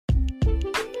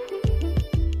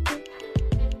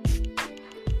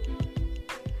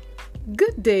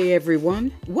Good day,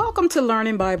 everyone. Welcome to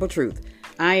Learning Bible Truth.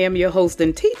 I am your host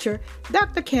and teacher,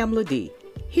 Dr. Kamla D.,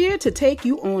 here to take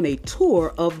you on a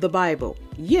tour of the Bible.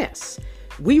 Yes,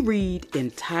 we read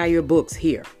entire books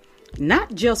here,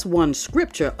 not just one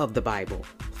scripture of the Bible,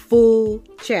 full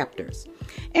chapters.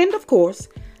 And of course,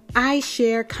 I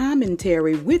share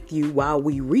commentary with you while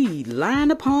we read line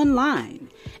upon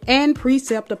line and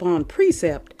precept upon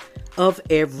precept of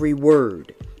every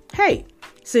word. Hey,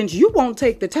 since you won't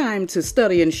take the time to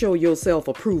study and show yourself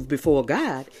approved before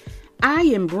God, I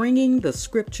am bringing the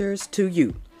scriptures to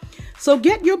you. So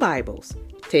get your Bibles,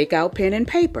 take out pen and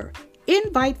paper,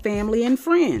 invite family and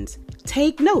friends,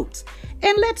 take notes,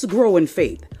 and let's grow in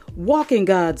faith, walk in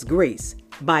God's grace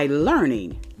by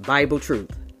learning Bible truth.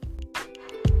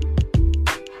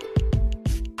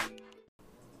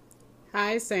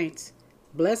 Hi, Saints.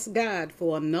 Bless God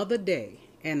for another day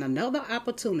and another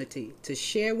opportunity to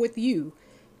share with you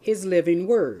His living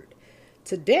word.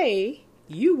 Today,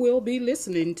 you will be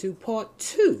listening to part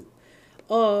 2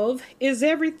 of Is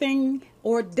Everything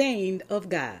Ordained of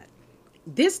God?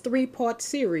 This 3-part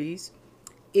series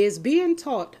is being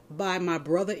taught by my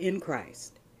brother in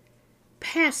Christ,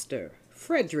 Pastor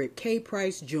Frederick K.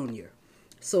 Price Jr.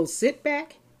 So sit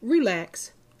back,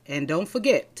 relax, and don't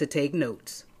forget to take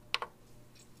notes.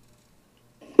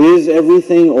 Is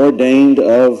everything ordained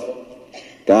of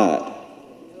God?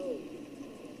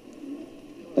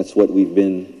 That's what we've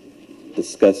been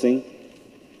discussing.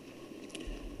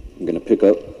 I'm going to pick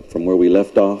up from where we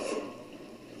left off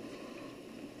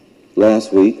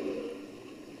last week.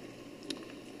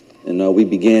 And we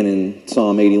began in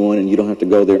Psalm 81, and you don't have to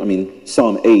go there.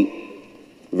 Psalm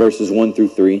 8, verses 1 through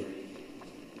 3.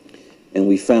 And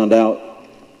we found out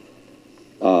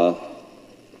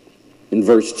in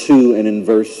verse 2 and in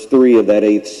verse 3 of that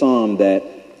 8th Psalm that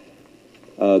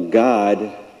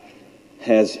God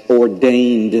has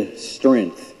ordained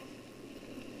strength.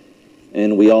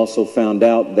 And we also found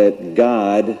out that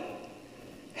God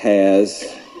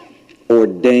has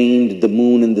ordained the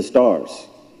moon and the stars.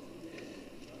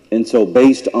 And so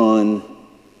based on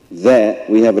that,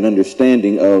 we have an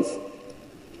understanding of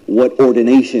what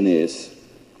ordination is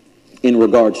in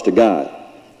regards to God.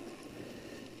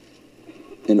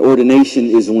 And ordination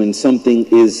is when something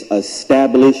is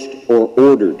established or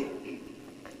ordered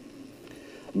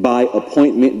by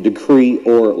appointment, decree,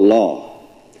 or law.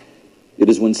 It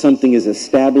is when something is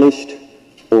established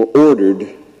or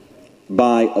ordered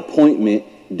by appointment,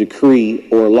 decree,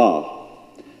 or law.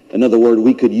 Another word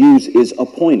we could use is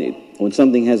appointed. When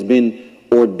something has been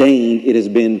ordained, it has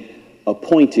been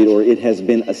appointed, or it has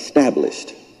been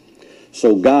established.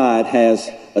 So God has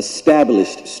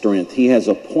established strength. He has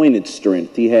appointed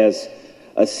strength. He has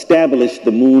established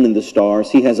the moon and the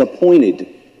stars. He has appointed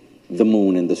the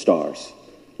moon and the stars.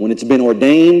 When it's been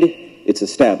ordained, it's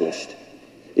established.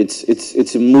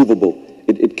 It's immovable.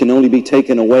 It can only be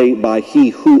taken away by He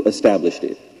who established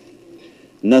it.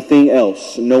 Nothing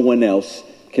else, no one else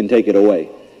can take it away,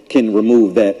 can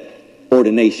remove that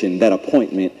ordination, that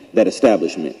appointment, that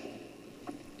establishment.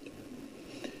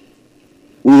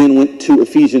 We then went to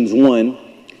Ephesians 1,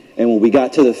 and when we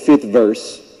got to the 5th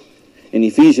verse in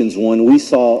Ephesians 1, we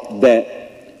saw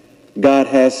that God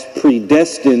has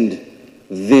predestined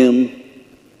them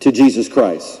to Jesus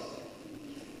Christ.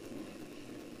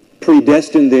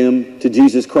 Predestined them to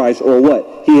Jesus Christ, or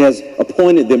what? He has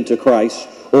appointed them to Christ,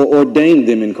 or ordained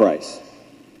them in Christ.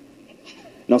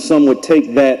 Now, some would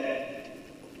take that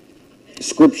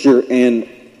scripture and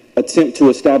attempt to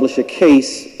establish a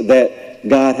case that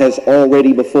God has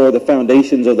already, before the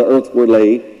foundations of the earth were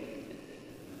laid,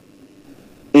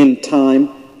 in time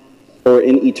or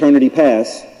in eternity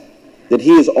past, that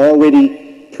He is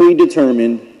already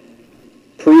predetermined,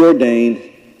 preordained,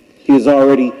 He has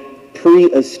already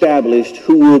pre-established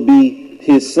who will be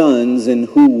His sons and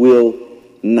who will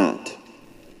not.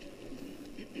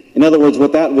 In other words,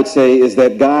 what that would say is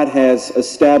that God has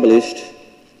established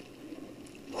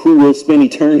who will spend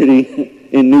eternity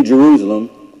in New Jerusalem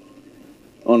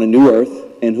on a new earth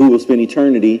and who will spend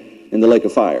eternity in the lake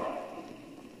of fire.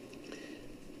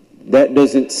 That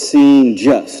doesn't seem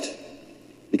just,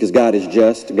 because God is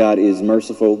just, God is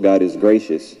merciful, God is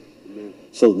gracious.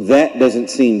 So that doesn't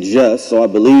seem just, so I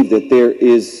believe that there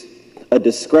is a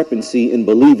discrepancy in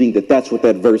believing that that's what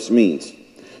that verse means.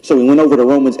 So we went over to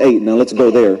Romans 8. Now let's go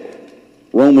there.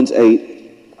 Romans 8.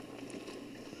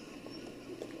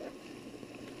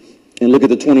 And look at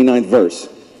the 29th verse.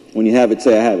 When you have it,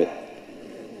 say I have it.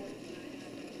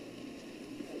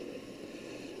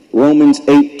 Romans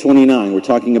 8:29. We're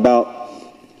talking about,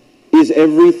 is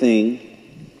everything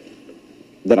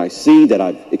that I see, that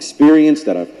I've experienced,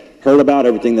 that I've heard about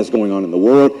everything that's going on in the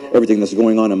world, everything that's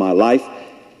going on in my life.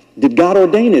 Did God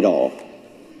ordain it all?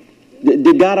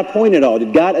 Did God appoint it all?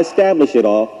 Did God establish it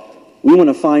all? We want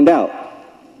to find out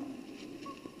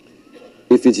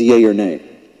if it's yea or nay.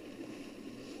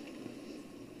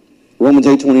 Romans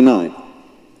 8:29.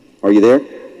 Are you there?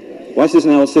 Watch this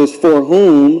now. It says, for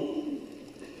whom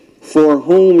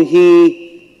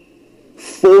he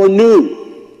foreknew.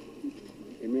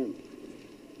 Amen.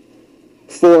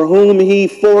 For whom he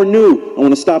foreknew. I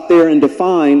want to stop there and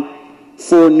define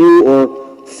foreknew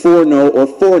or foreknow or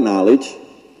foreknowledge.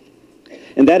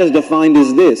 And that is defined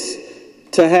as this: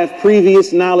 to have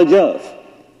previous knowledge of.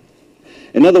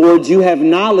 In other words, you have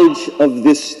knowledge of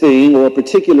this thing or a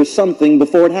particular something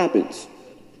before it happens.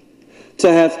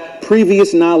 To have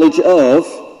previous knowledge of,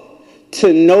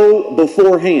 to know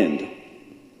beforehand.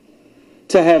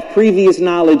 To have previous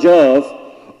knowledge of,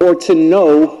 or to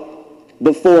know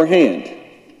beforehand.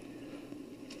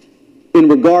 In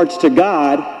regards to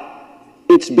God,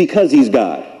 it's because he's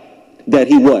God that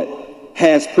he what?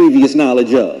 Has previous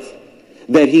knowledge of.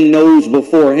 That he knows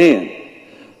beforehand.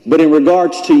 But in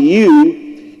regards to you,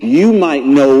 you might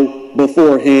know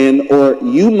beforehand, or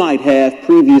you might have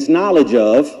previous knowledge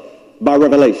of by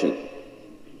revelation.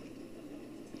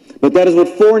 But that is what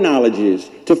foreknowledge is.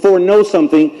 To foreknow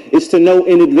something is to know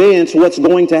in advance what's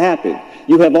going to happen.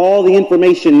 You have all the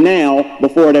information now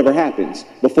before it ever happens,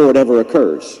 before it ever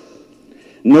occurs.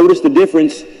 Notice the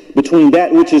difference between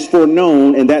that which is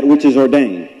foreknown and that which is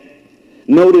ordained.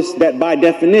 Notice that by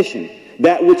definition,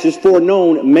 that which is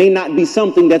foreknown may not be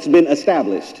something that's been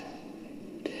established.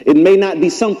 It may not be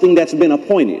something that's been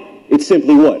appointed. It's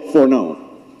simply what? Foreknown.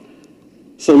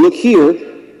 So look here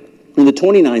in the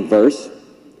 29th verse.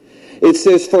 It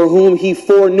says, for whom he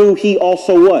foreknew, he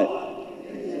also what?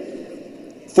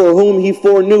 For whom he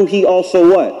foreknew, he also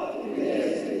what?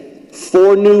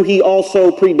 Foreknew, he also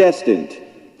predestined.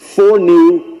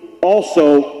 Foreknew,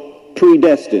 also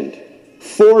predestined.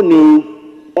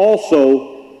 Foreknew,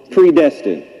 also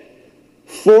predestined.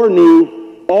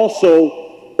 Foreknew,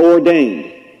 also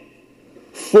ordained.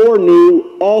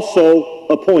 Foreknew, also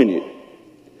appointed.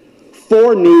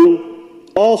 Foreknew,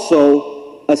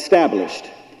 also established.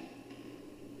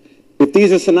 If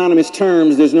these are synonymous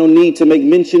terms, there's no need to make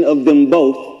mention of them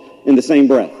both in the same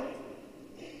breath.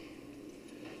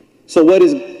 So what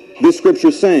is this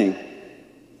scripture saying?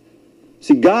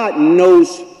 See, God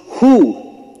knows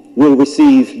who will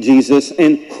receive Jesus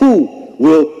and who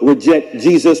will reject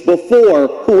Jesus before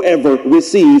whoever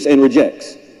receives and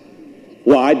rejects.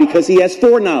 Why? Because he has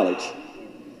foreknowledge.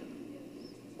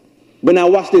 But now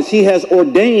watch this. He has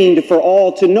ordained for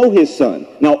all to know his son.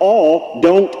 Now all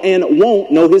don't and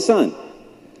won't know his son.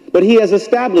 But he has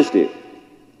established it.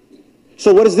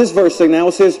 So what does this verse say now?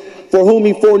 It says, for whom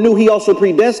he foreknew, he also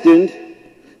predestined.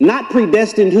 Not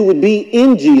predestined who would be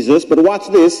in Jesus, but watch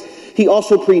this. He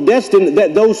also predestined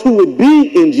that those who would be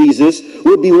in Jesus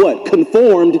would be what?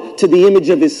 Conformed to the image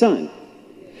of his son.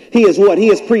 He is what? He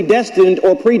has predestined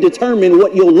or predetermined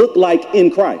what you'll look like in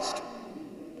Christ.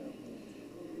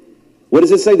 What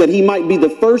does it say? That he might be the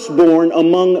firstborn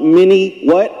among many,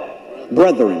 what?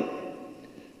 Brethren.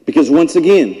 Because once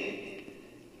again,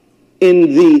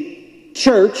 in the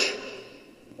church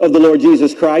of the Lord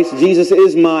Jesus Christ, Jesus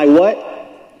is my what?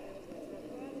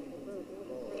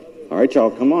 All right, y'all,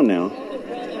 come on now.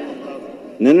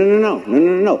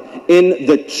 No. In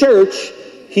the church,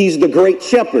 he's the great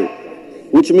shepherd,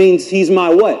 which means he's my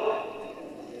what?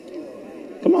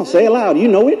 Come on, say it loud. You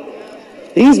know it.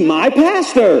 He's my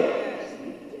pastor.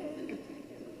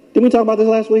 Didn't we talk about this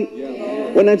last week? Yeah.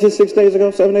 Wasn't that just 6 days ago,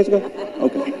 7 days ago?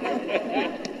 Okay.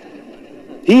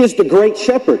 He is the great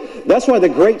shepherd. That's why the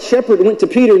great shepherd went to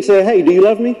Peter and said, hey, do you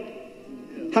love me?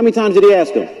 How many times did he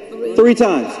ask him? 3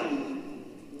 times.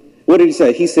 What did he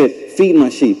say? He said, feed my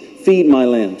sheep, feed my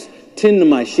lambs, tend to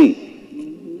my sheep.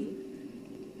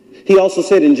 He also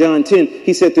said in John 10,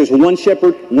 he said, there's one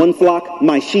shepherd, one flock,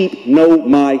 my sheep know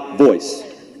my voice.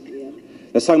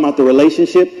 That's talking about the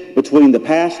relationship between the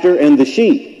pastor and the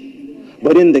sheep.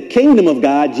 But in the kingdom of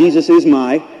God, Jesus is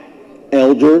my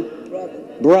elder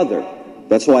brother.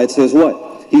 That's why it says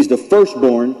what? He's the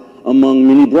firstborn among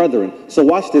many brethren. So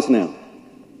watch this now.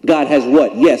 God has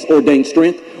what? Yes, ordained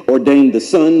strength, ordained the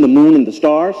sun, the moon, and the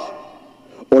stars,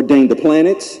 ordained the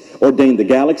planets, ordained the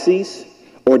galaxies,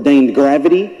 ordained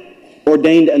gravity,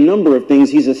 ordained a number of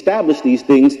things. He's established these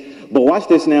things. But watch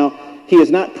this now. He has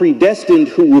not predestined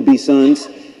who will be sons.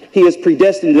 He has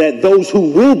predestined that those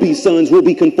who will be sons will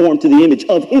be conformed to the image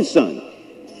of his son.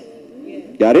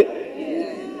 Got it?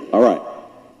 All right.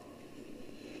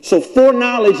 So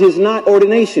foreknowledge is not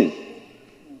ordination.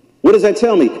 What does that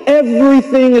tell me?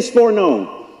 Everything is foreknown.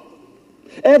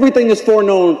 Everything is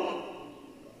foreknown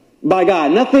by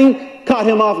God. Nothing caught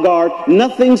him off guard.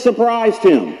 Nothing surprised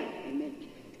him.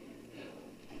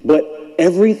 But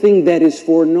everything that is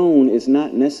foreknown is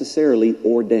not necessarily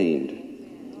ordained.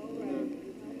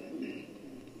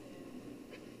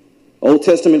 Old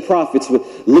Testament prophets would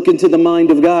look into the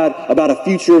mind of God about a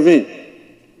future event.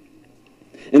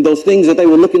 And those things that they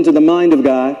would look into the mind of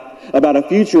God about a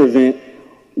future event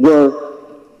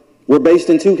were based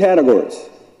in two categories.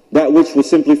 That which was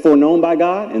simply foreknown by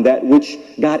God and that which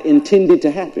God intended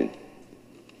to happen.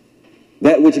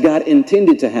 That which God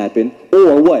intended to happen,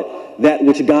 or what? That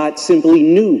which God simply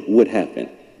knew would happen.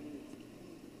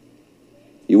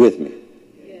 You with me?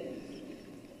 Yes.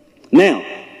 Now,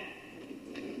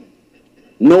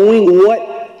 knowing what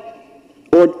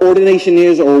ordination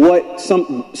is, or what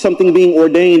something being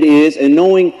ordained is, and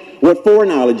knowing what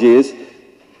foreknowledge is,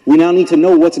 we now need to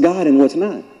know what's God and what's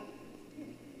not.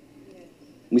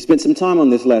 We spent some time on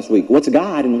this last week. What's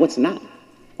God and what's not?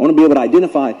 I want to be able to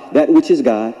identify that which is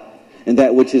God and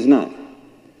that which is not.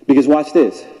 Because watch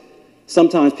this.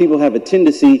 Sometimes people have a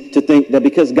tendency to think that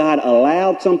because God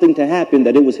allowed something to happen,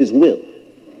 that it was his will.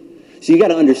 So you got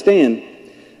to understand.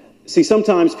 See,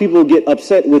 sometimes people get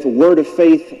upset with word of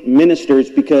faith ministers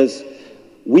because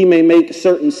we may make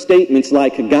certain statements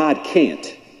like God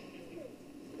can't.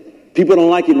 People don't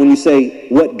like it when you say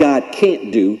what God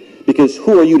can't do, because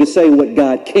who are you to say what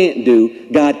God can't do?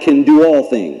 God can do all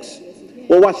things.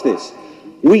 Well, watch this.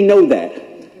 We know that.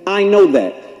 I know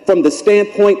that. From the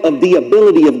standpoint of the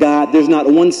ability of God, there's not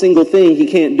one single thing he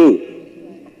can't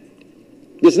do.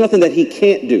 There's nothing that he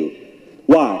can't do.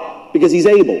 Why? Because he's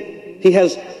able. He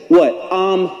has what?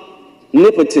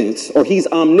 Omnipotence, or he's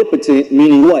omnipotent,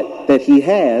 meaning what? That he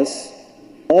has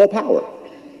all power.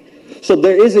 So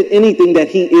there isn't anything that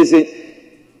he isn't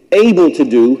able to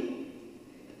do.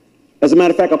 As a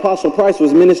matter of fact, Apostle Price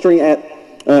was ministering at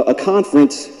a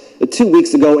conference 2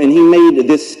 weeks ago, and he made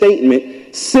this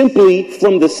statement simply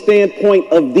from the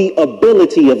standpoint of the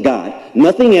ability of God.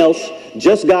 Nothing else,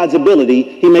 just God's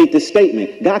ability. He made this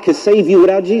statement. God could save you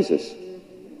without Jesus.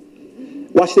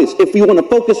 Watch this. If you want to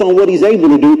focus on what he's able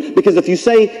to do, because if you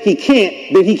say he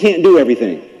can't, then he can't do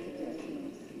everything.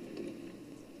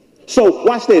 So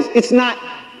watch this. It's not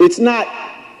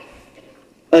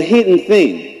a hidden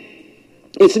thing.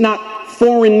 It's not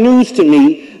foreign news to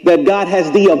me that God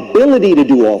has the ability to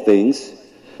do all things,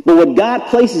 but what God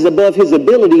places above his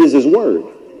ability is his word.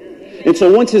 And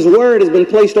so once his word has been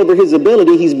placed over his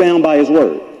ability, he's bound by his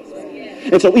word.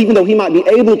 And so even though he might be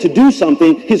able to do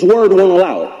something, his word won't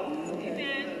allow it.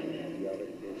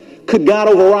 Could God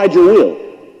override your will?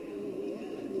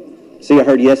 See, I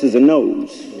heard yeses and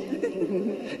nos.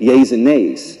 Yeas and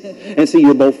nays. And see,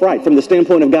 you're both right. From the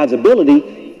standpoint of God's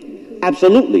ability,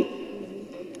 absolutely.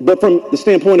 But from the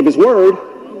standpoint of his word,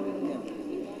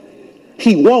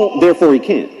 he won't, therefore he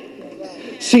can't.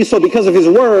 See, so because of his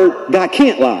word, God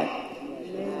can't lie.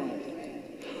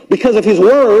 Because of his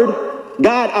word,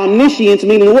 God omniscience,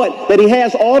 meaning what? That he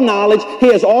has all knowledge,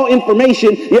 he has all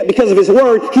information, yet because of his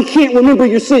word, he can't remember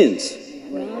your sins.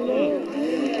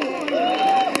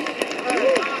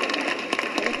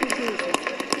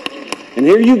 And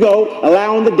here you go,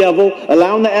 allowing the devil,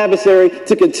 allowing the adversary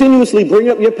to continuously bring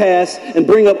up your past and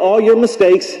bring up all your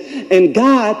mistakes. And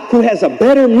God, who has a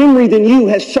better memory than you,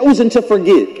 has chosen to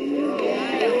forget.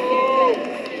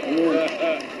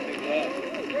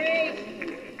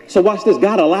 So watch this.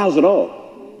 God allows it all.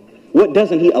 What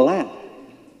doesn't he allow?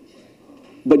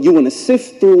 But you want to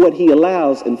sift through what he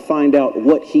allows and find out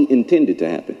what he intended to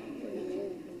happen.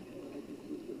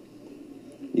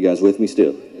 You guys with me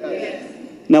still? Yes.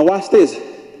 Now watch this.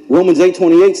 Romans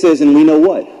 8:28 says, and we know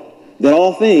what? That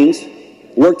all things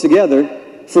work together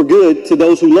for good to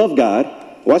those who love God.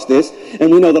 Watch this.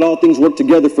 And we know that all things work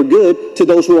together for good to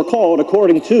those who are called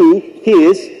according to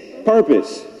his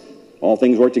purpose. All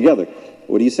things work together.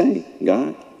 What are you saying,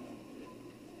 God?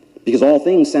 Because all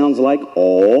things sounds like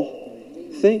all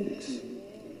things.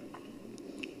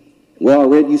 Well, I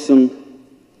read you some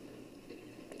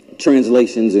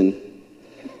translations, and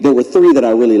there were three that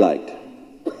I really liked.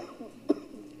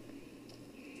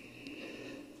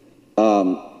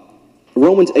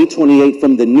 Romans 8:28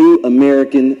 from the New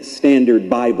American Standard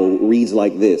Bible reads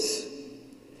like this.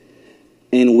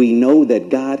 And we know that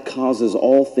God causes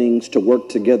all things to work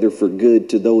together for good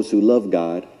to those who love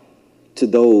God, to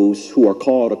those who are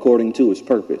called according to his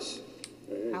purpose.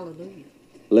 Hallelujah.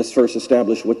 Let's first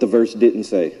establish what the verse didn't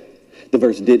say. The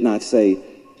verse did not say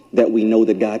that we know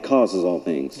that God causes all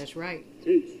things. That's right.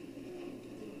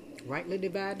 Rightly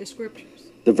divide the scriptures.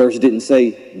 The verse didn't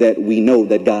say that we know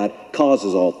that God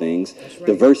causes all things. That's right.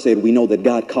 The verse said we know that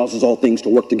God causes all things to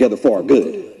work together for our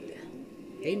good.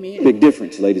 Amen. Big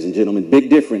difference, ladies and gentlemen.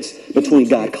 Big difference between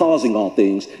God causing all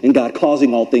things and God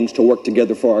causing all things to work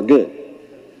together for our good.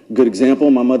 Good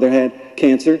example, my mother had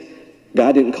cancer.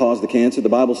 God didn't cause the cancer. The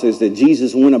Bible says that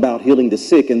Jesus went about healing the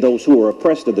sick and those who are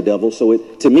oppressed of the devil. So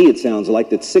to me, it sounds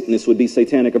like that sickness would be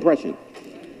satanic oppression.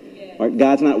 Right?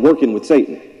 God's not working with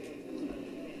Satan.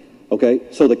 Okay,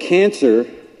 so the cancer,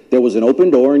 there was an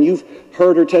open door, and you've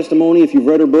heard her testimony if you've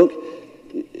read her book.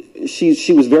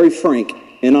 She was very frank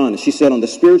and honest. She said on the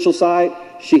spiritual side,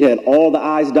 she had all the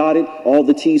I's dotted, all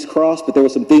the T's crossed, but there were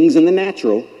some things in the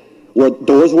natural where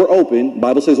doors were open. The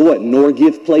Bible says what? Nor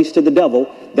give place to the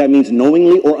devil. That means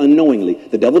knowingly or unknowingly.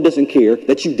 The devil doesn't care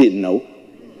that you didn't know.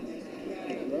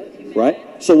 Right?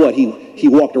 So what? He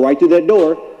walked right through that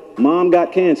door. Mom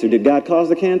got cancer. Did God cause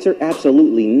the cancer?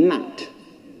 Absolutely not.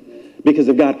 Because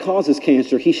if God causes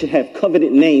cancer, he should have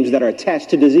covenant names that are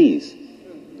attached to disease.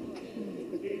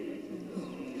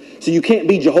 So you can't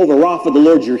be Jehovah Rapha, the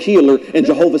Lord your healer, and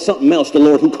Jehovah something else, the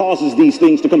Lord who causes these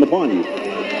things to come upon you.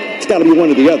 It's got to be one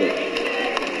or the other.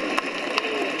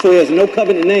 So he has no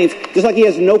covenant names, just like he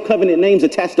has no covenant names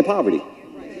attached to poverty.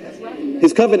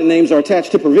 His covenant names are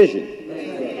attached to provision.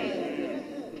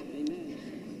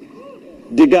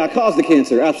 Did God cause the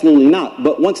cancer? Absolutely not.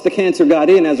 But once the cancer got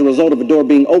in as a result of a door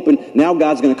being open, now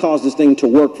God's going to cause this thing to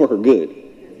work for her good.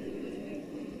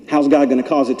 How's God going to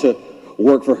cause it to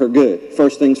work for her good?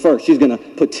 First things first, she's going to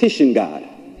petition God.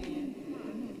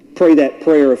 Pray that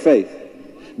prayer of faith.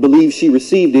 Believe she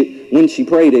received it when she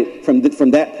prayed it. From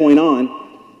that point on,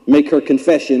 make her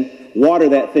confession. Water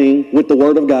that thing with the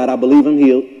word of God. I believe I'm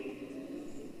healed.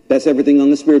 That's everything on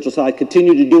the spiritual side.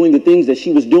 Continue to doing the things that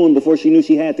she was doing before she knew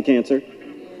she had the cancer.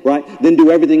 Right? Then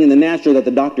do everything in the natural that the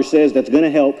doctor says that's going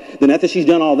to help. Then after she's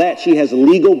done all that, she has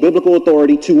legal, biblical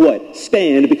authority to what?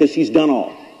 Stand, because she's done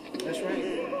all. That's right.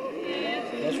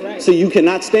 That's right. So you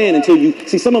cannot stand until you...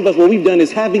 See, some of us, what we've done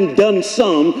is having done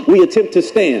some, we attempt to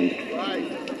stand. Right.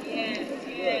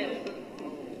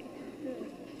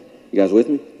 You guys with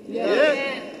me?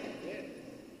 Yeah.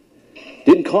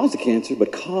 Didn't cause the cancer,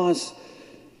 but caused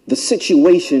the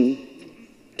situation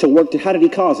to work. How did he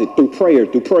cause it? Through prayer,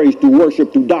 through praise, through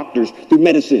worship, through doctors, through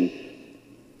medicine.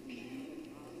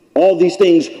 All these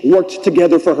things worked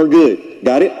together for her good.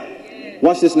 Got it?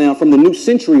 Watch this now from the New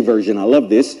Century Version. I love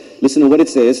this. Listen to what it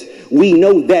says. We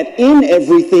know that in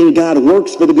everything God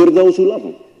works for the good of those who love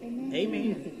him.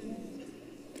 Amen.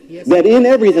 Yes. That in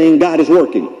everything God is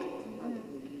working.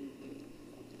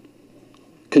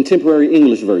 Contemporary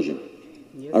English Version.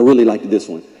 I really liked this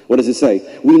one. What does it say?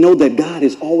 We know that God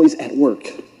is always at work.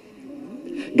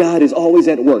 God is always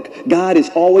at work. God is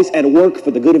always at work for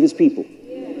the good of his people.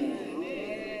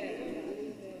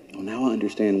 Oh, now I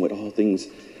understand what all things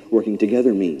working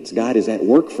together means. God is at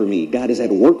work for me. God is at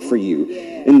work for you.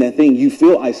 In that thing, you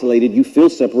feel isolated. You feel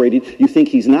separated. You think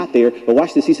he's not there. But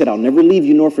watch this. He said, I'll never leave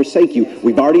you nor forsake you.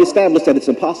 We've already established that it's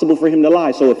impossible for him to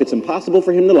lie. So if it's impossible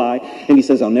for him to lie, and he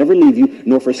says, I'll never leave you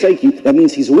nor forsake you, that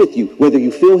means he's with you, whether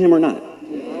you feel him or not.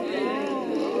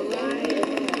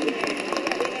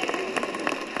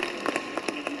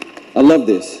 I love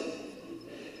this.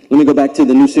 Let me go back to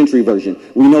the New Century Version.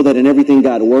 We know that in everything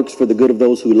God works for the good of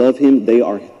those who love him. They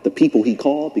are the people he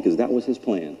called because that was his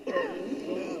plan.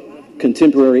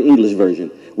 Contemporary English Version.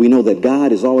 We know that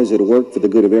God is always at work for the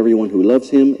good of everyone who loves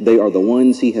him. They are the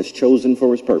ones he has chosen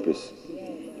for his purpose.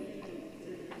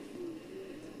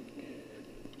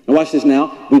 Now watch this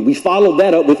now. We followed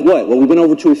that up with what? Well, we went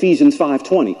over to Ephesians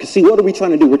 5:20. Because see, what are we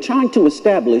trying to do? We're trying to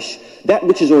establish that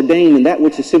which is ordained and that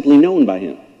which is simply known by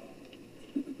him.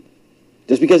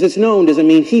 Just because it's known doesn't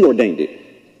mean he ordained it.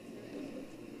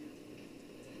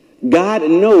 God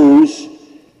knows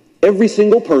every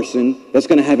single person that's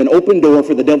going to have an open door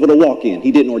for the devil to walk in.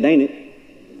 He didn't ordain it.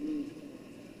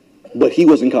 But he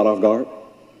wasn't caught off guard.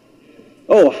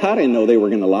 Oh, I didn't know they were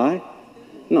going to lie.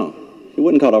 No, he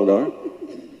wasn't caught off guard.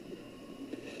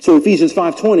 So Ephesians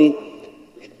 5:20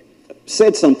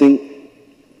 said something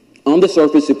on the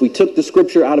surface. If we took the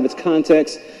scripture out of its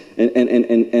context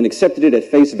and accepted it at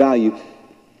face value,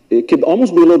 it could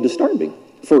almost be a little disturbing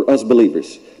for us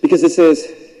believers, because it says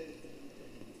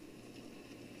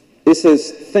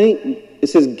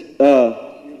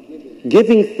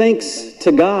giving thanks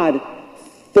to God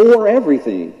for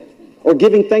everything, or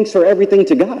giving thanks for everything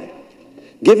to God.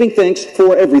 Giving thanks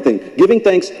for everything. Giving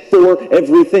thanks for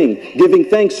everything. Giving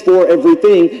thanks for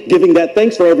everything. Giving that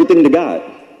thanks for everything to God.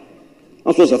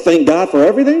 I'm supposed to thank God for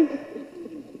everything?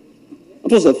 I'm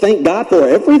supposed to thank God for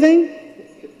everything?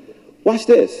 Watch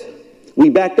this. We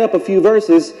backed up a few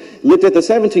verses, looked at the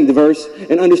 17th verse,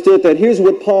 and understood that here's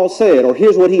what Paul said, or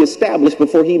here's what he established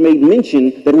before he made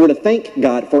mention that we're to thank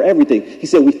God for everything. He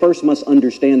said we first must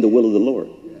understand the will of the Lord.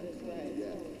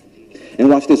 And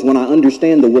watch this, when I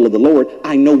understand the will of the Lord,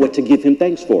 I know what to give him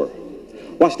thanks for.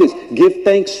 Watch this, give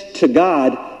thanks to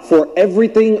God for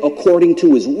everything according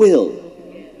to his will.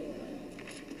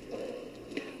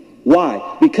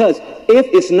 Why? Because if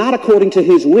it's not according to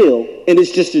his will, and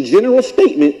it's just a general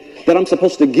statement that I'm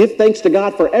supposed to give thanks to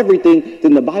God for everything,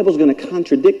 then the Bible's going to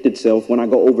contradict itself when I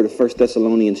go over to 1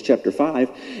 Thessalonians chapter 5,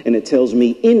 and it tells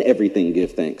me in everything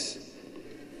give thanks.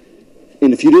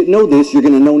 And if you didn't know this, you're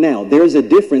going to know now. There's a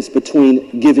difference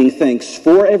between giving thanks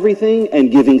for everything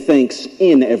and giving thanks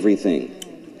in everything.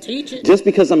 Teach it. Just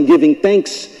because I'm giving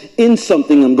thanks in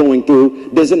something I'm going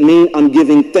through doesn't mean I'm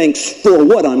giving thanks for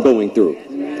what I'm going through.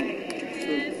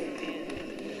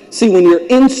 See, when you're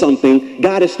in something,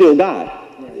 God is still God.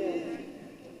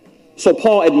 So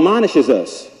Paul admonishes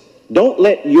us, don't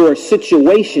let your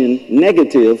situation,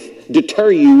 negative,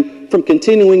 deter you from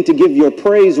continuing to give your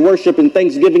praise, worship, and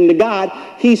thanksgiving to God.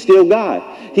 He's still God.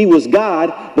 He was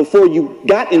God before you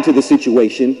got into the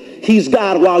situation. He's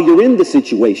God while you're in the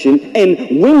situation.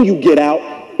 And when you get out,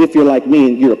 if you're like me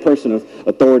and you're a person of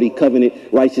authority, covenant,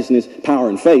 righteousness, power,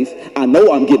 and faith, I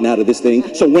know I'm getting out of this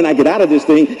thing. So when I get out of this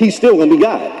thing, he's still going to be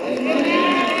God.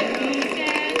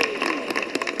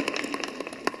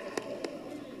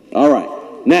 All right.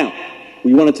 Now,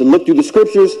 we wanted to look through the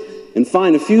scriptures and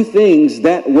find a few things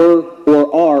that were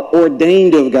or are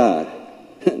ordained of God.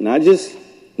 Not just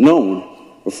known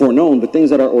or foreknown, but things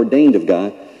that are ordained of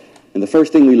God. And the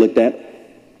first thing we looked at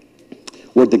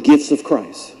were the gifts of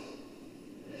Christ.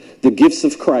 The gifts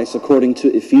of Christ according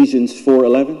to Ephesians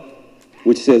 4:11,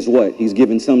 which says what? He's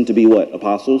given some to be what?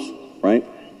 Apostles, right?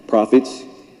 Prophets,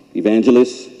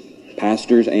 evangelists,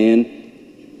 pastors, and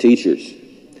teachers.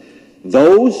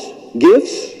 Those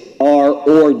gifts are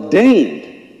ordained.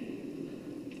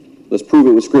 Let's prove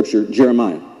it with scripture.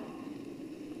 Jeremiah.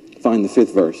 Find the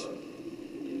 5th verse.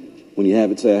 When you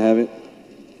have it, say I have it.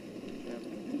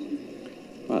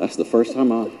 Wow, that's the first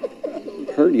time I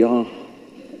heard y'all.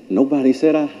 Nobody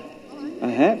said I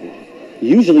have it.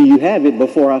 Usually you have it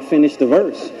before I finish the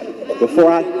verse.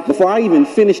 Before I even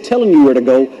finish telling you where to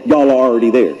go, y'all are already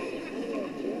there.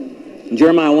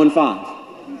 Jeremiah 1:5.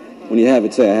 When you have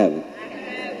it, say I have it.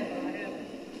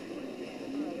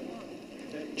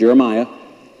 Jeremiah,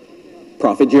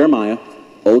 prophet Jeremiah,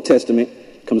 Old Testament,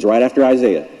 comes right after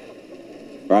Isaiah,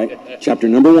 right? Chapter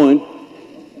number 1.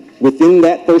 Within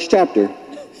that first chapter,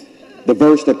 the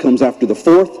verse that comes after the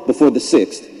 4th, before the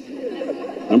 6th,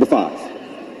 number 5.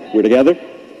 We're together?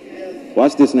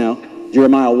 Watch this now.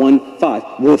 Jeremiah 1:5.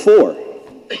 Before.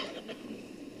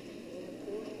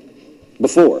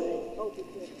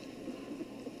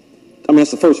 I mean,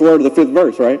 that's the first word of the 5th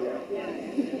verse, right?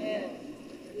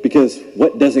 Because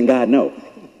what doesn't God know?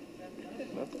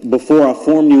 Before I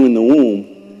formed you in the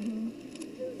womb,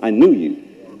 I knew you.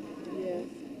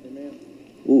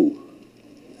 Ooh,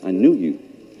 I knew you.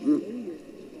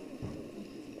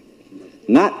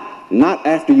 Not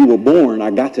after you were born, I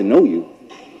got to know you.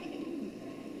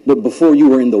 But before you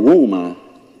were in the womb, I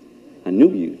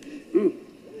knew you.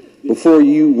 Before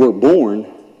you were born,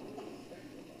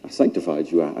 I sanctified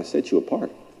you. I set you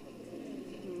apart.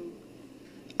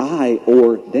 I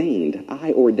ordained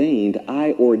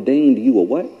you a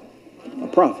what? A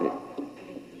prophet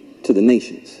to the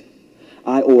nations.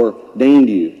 I ordained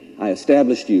you. I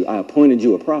established you. I appointed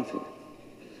you a prophet.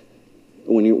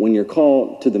 When you're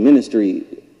called to the ministry,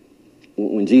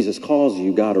 when Jesus calls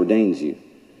you, God ordains you.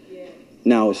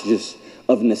 Now it's just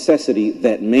of necessity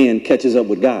that man catches up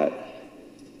with God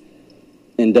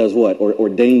and does what? Or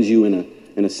ordains you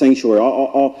in a sanctuary.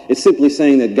 It's simply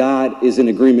saying that God is in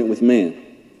agreement with man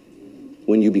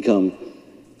when you become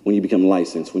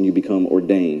licensed, when you become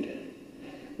ordained.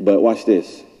 But watch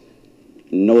this.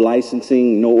 No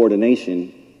licensing, no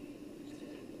ordination.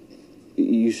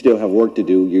 You still have work to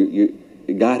do.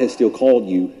 God has still called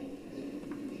you.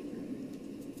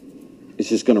 It's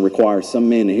just going to require some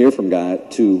men to hear from God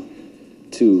to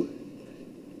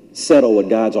settle what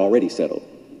God's already settled.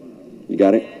 You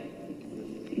got it?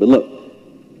 But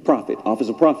look, prophet, office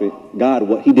of prophet, God,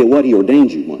 he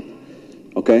ordained you one.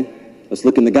 Okay? Let's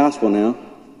look in the gospel now.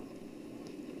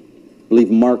 I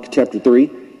believe Mark chapter 3.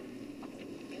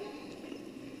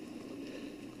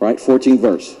 Right, 14th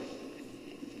verse.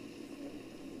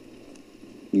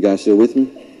 You guys still with me?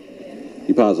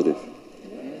 You positive?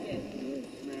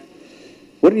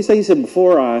 What did he say? He said,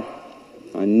 before I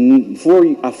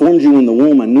formed you in the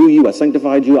womb, I knew you, I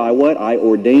sanctified you, I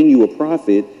ordained you a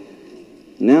prophet.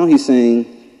 Now he's saying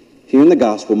here in the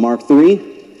gospel, Mark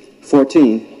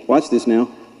 3:14. Watch this now.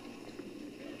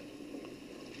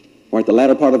 Right, the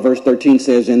latter part of verse 13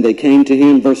 says, and they came to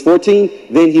him. Verse 14,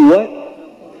 then he what?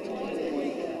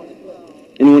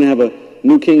 Anyone have a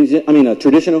New King, a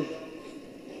traditional?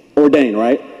 Ordained,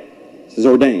 right? This is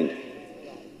ordained.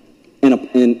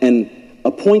 And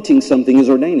appointing something is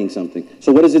ordaining something.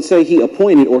 So what does it say? He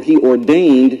appointed or he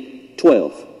ordained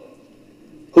 12.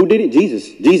 Who did it? Jesus.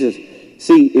 Jesus.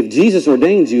 See, if Jesus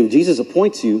ordains you, if Jesus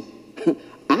appoints you,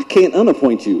 I can't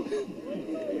unappoint you.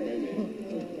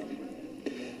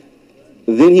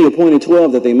 Then he appointed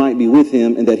 12 that they might be with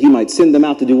him and that he might send them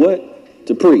out to do what?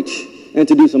 To preach and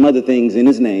to do some other things in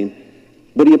his name.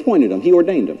 But he appointed them. He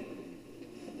ordained them.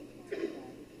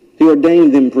 He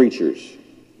ordained them preachers.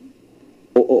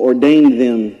 Ordained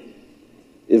them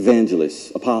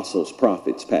evangelists, apostles,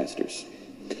 prophets, pastors.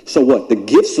 So what? The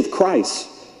gifts of Christ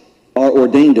are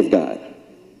ordained of God.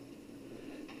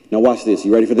 Now watch this.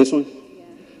 You ready for this one?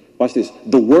 Watch this.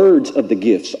 The words of the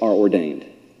gifts are ordained.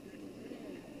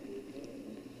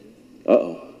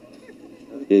 Uh-oh.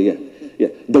 Yeah.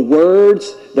 The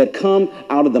words that come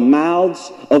out of the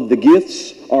mouths of the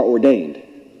gifts are ordained.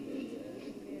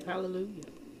 Hallelujah.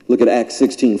 Look at Acts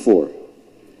 16:4.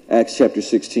 Acts chapter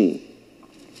 16.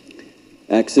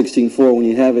 Acts 16:4. When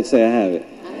you have it, say I have it.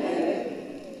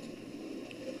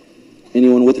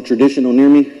 Anyone with a traditional near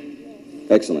me?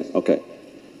 Excellent. Okay.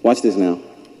 Watch this now.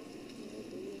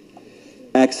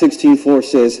 Acts 16:4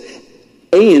 says,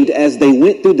 and as they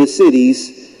went through the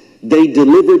cities, they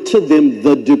delivered to them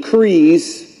the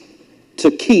decrees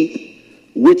to keep,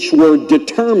 which were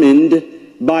determined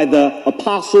by the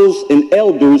apostles and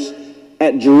elders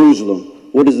at Jerusalem.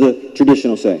 What does the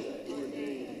traditional say?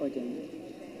 Ordained.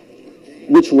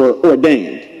 Which were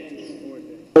ordained.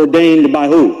 Ordained by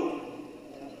who?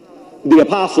 The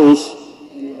apostles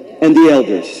and the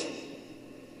elders.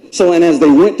 So, and as they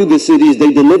went through the cities,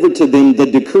 they delivered to them the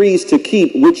decrees to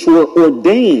keep, which were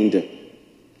ordained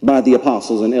by the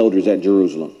apostles and elders at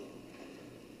Jerusalem.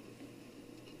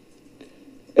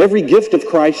 Every gift of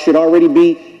Christ should already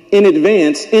be in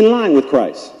advance in line with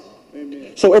Christ.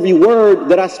 Amen. So every word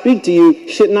that I speak to you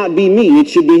should not be me, it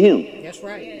should be him. That's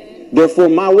right. Therefore,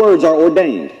 my words are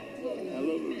ordained.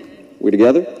 We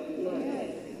together?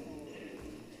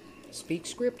 Speak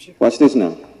scripture. Watch this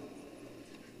now.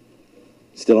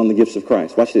 Still on the gifts of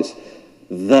Christ. Watch this.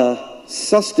 The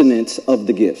sustenance of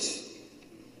the gifts.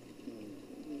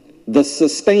 The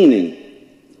sustaining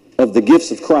of the gifts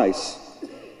of Christ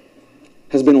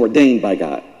has been ordained by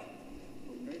God.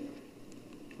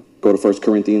 Go to 1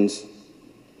 Corinthians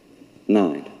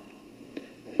 9.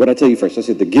 What did I tell you first? I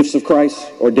said the gifts of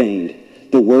Christ ordained.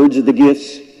 The words of the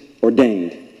gifts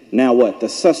ordained. Now what? The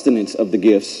sustenance of the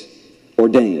gifts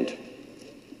ordained.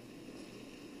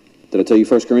 Did I tell you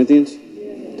 1 Corinthians?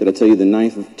 Did I tell you the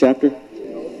 9th chapter?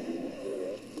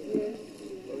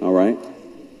 All right.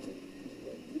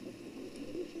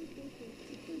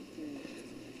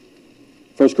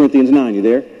 1 Corinthians 9, you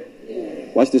there?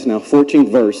 Watch this now. 14th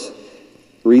verse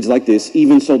reads like this.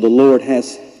 Even so the Lord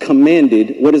has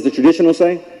commanded, what does the traditional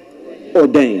say?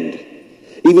 Ordained.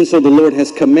 Even so the Lord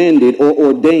has commanded or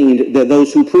ordained that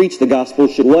those who preach the gospel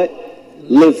should what?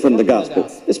 Live from the gospel.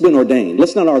 It's been ordained.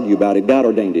 Let's not argue about it. God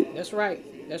ordained it. That's right.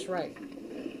 That's right.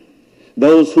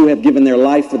 Those who have given their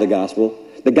life for the gospel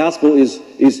is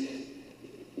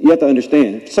you have to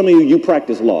understand. Some of you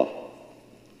practice law.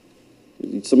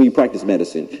 Some of you practice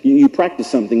medicine. You practice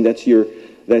something that's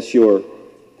your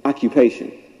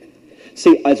occupation.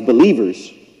 See, as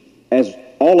believers, as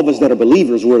all of us that are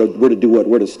believers, we're to do what?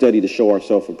 We're to study to show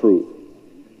ourselves approved.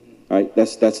 Right?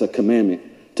 That's a commandment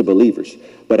to believers.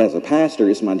 But as a pastor,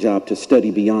 it's my job to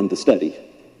study beyond the study.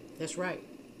 That's right.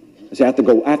 See, I have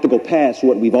to go past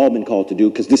what we've all been called to do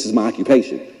because this is my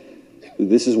occupation.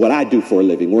 This is what I do for a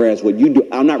living. Whereas what you do,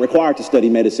 I'm not required to study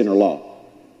medicine or law,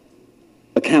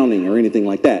 accounting or anything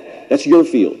like that. That's your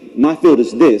field. My field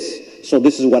is this, so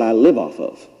this is what I live off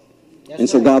of. And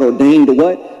so God ordained to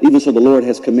what? Even so the Lord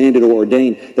has commanded or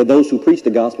ordained that those who preach the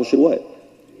gospel should what?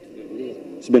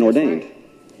 It's been ordained.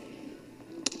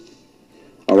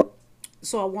 All right.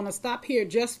 So I want to stop here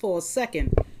just for a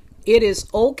second. It is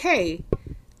okay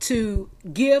to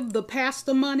give the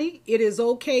pastor money. It is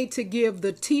okay to give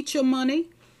the teacher money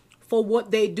for what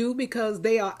they do because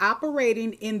they are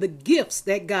operating in the gifts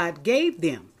that God gave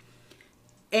them.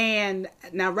 And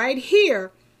now right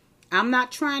here, I'm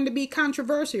not trying to be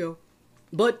controversial,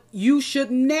 but you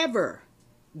should never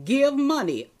give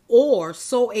money or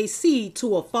sow a seed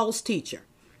to a false teacher.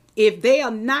 If they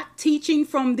are not teaching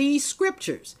from these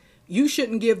scriptures, you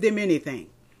shouldn't give them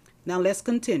anything. Now let's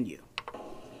continue.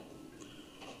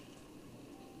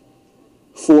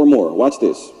 4 more. Watch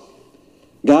this.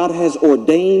 God has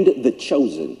ordained the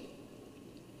chosen.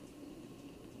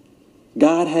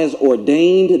 God has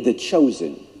ordained the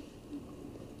chosen.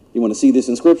 You want to see this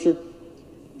in Scripture?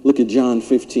 Look at John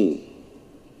 15.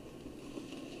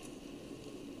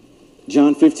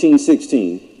 John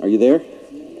 15:16. Are you there?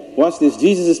 Watch this.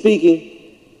 Jesus is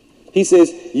speaking. He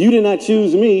says, you did not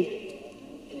choose me,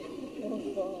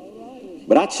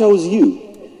 but I chose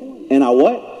you. And I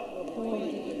what?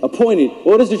 Appointed.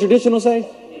 What does the traditional say?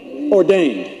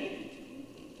 Ordained.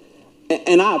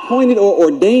 And I appointed or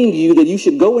ordained you that you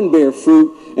should go and bear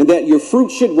fruit and that your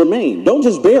fruit should remain. Don't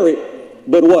just bear it,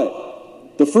 but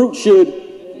what? The fruit should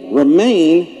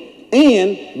remain.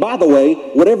 And, by the way,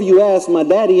 whatever you ask my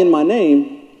daddy in my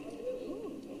name,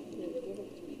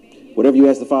 whatever you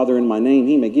ask the Father in my name,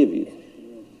 he may give you.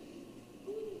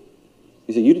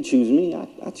 He said, you didn't choose me.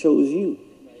 I chose you.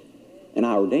 And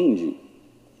I ordained you.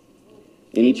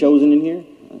 Any chosen in here?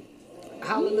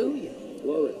 Hallelujah.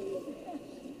 Glory.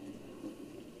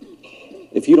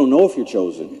 If you don't know if you're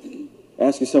chosen,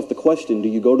 ask yourself the question, do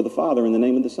you go to the Father in the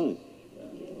name of the Son?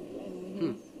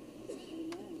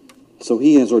 So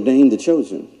he has ordained the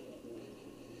chosen.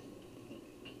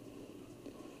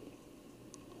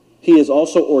 He has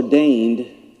also ordained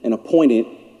and appointed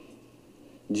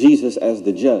Jesus as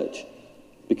the judge,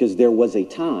 because there was a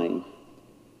time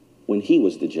when he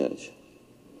was the judge.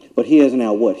 But he has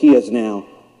now what? He has now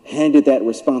handed that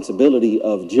responsibility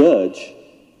of judge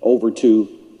over to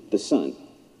the Son.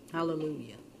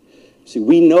 Hallelujah. See,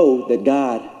 we know that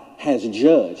God has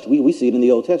judged. We see it in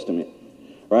the Old Testament,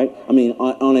 right? I mean,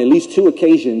 on at least 2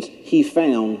 occasions, he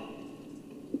found,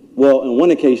 well, on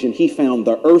one occasion, he found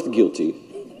the earth guilty.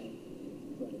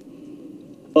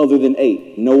 Other than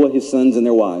 8, Noah, his sons, and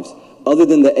their wives. Other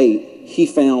than the 8, he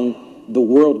found the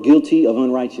world guilty of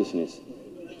unrighteousness.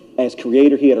 As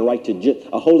creator, he had a right to judge.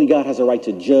 A holy God has a right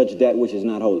to judge that which is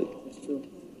not holy. That's true.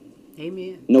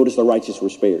 Amen. Notice the righteous were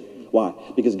spared. Why?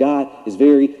 Because God is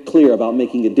very clear about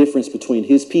making a difference between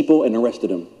his people and the rest of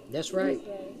them. That's right.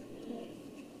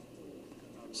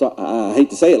 So I hate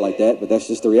to say it like that, but that's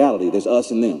just the reality. There's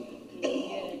us and them.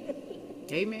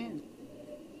 Amen.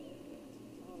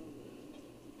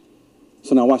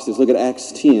 So now watch this. Look at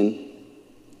Acts 10.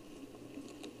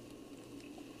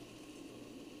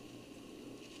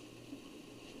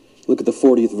 Look at the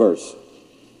 40th verse.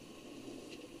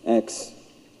 Acts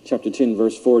chapter 10,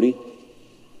 verse 40.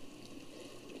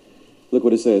 Look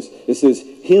what it says. It says,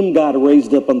 him God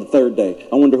raised up on the 3rd day.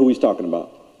 I wonder who he's talking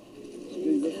about.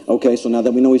 Okay, so now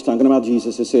that we know he's talking about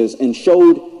Jesus, it says, and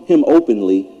showed him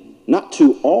openly, not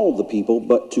to all the people,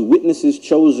 but to witnesses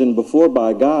chosen before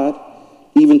by God,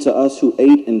 even to us who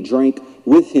ate and drank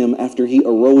with him after he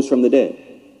arose from the dead.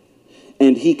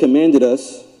 And he commanded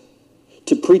us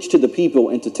to preach to the people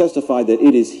and to testify that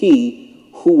it is he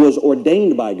who was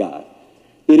ordained by God.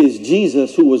 It is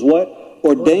Jesus who was what?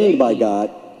 Ordained by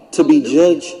God to be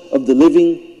judge of the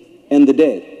living and the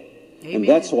dead. Amen. And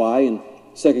that's why in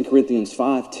 2 Corinthians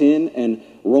 5:10 and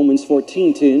Romans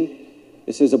 14:10,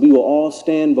 it says that we will all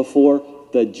stand before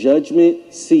the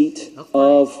judgment seat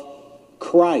of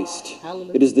Christ.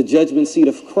 Hallelujah. It is the judgment seat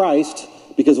of Christ,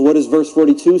 because what does verse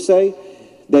 42 say?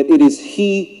 That it is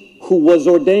he who was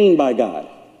ordained by God.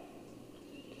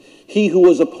 He who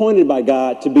was appointed by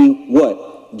God to be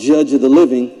what? Judge of the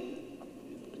living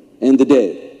and the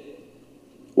dead.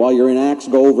 While you're in Acts,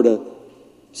 go over to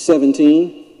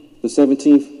 17, the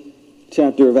 17th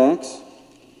chapter of Acts.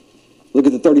 Look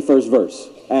at the 31st verse.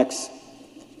 Acts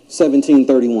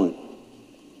 17:31.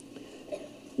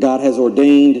 God has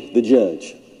ordained the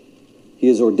judge. He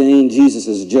has ordained Jesus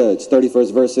as judge.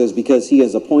 31st verse says, because he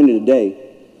has appointed a day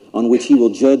on which he will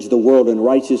judge the world in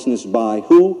righteousness by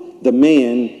who? The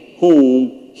man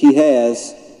whom he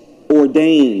has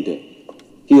ordained.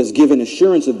 He has given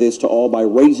assurance of this to all by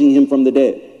raising him from the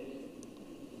dead.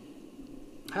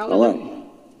 Hallelujah. All right.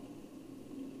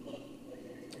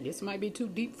 This might be too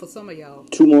deep for some of y'all.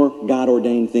 2 more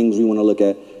God-ordained things we want to look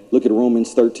at. Look at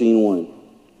Romans 13:1.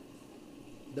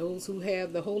 Those who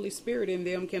have the Holy Spirit in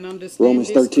them can understand Romans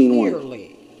this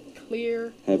 13:1.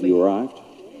 Clearly. Have you arrived?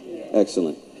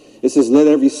 Excellent. It says, let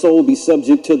every soul be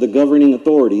subject to the governing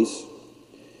authorities,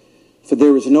 for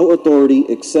there is no authority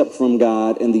except from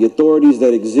God, and the authorities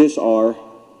that exist are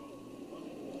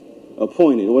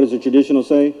appointed. What does the traditional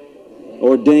say?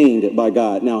 Ordained by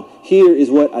God. Now, here is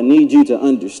what I need you to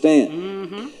understand.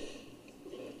 Mm-hmm.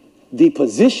 The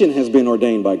position has been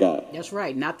ordained by God. That's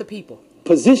right, not the people.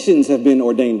 Positions have been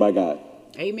ordained by God.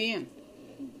 Amen.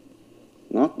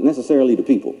 Not necessarily the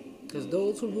people. Because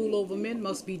those who rule over men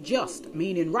must be just,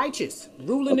 meaning righteous,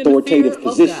 ruling authoritative in the fear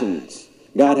positions.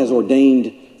 of God. God has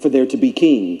ordained for there to be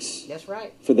kings. That's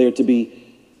right. For there to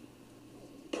be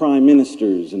prime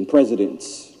ministers and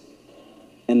presidents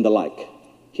and the like.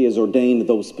 He has ordained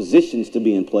those positions to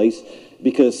be in place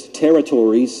because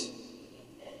territories,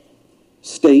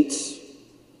 states,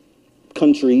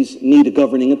 countries need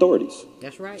governing authorities.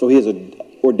 That's right. So he has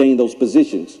ordained those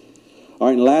positions. All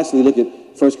right, and lastly, look at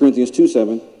 1 Corinthians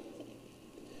 2:7.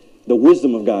 The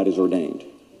wisdom of God is ordained.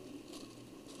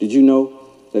 Did you know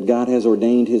that God has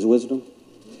ordained his wisdom?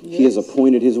 Yes. He has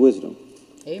appointed his wisdom.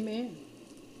 Amen.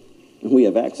 And we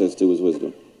have access to his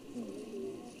wisdom.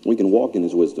 We can walk in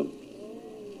his wisdom.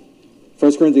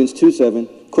 1 Corinthians 2:7,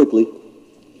 quickly.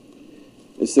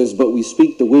 It says, but we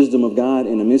speak the wisdom of God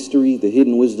in a mystery, the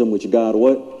hidden wisdom which God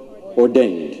what?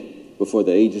 Ordained before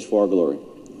the ages for our glory.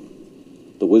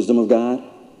 The wisdom of God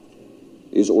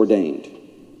is ordained.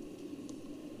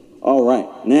 All right,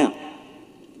 now,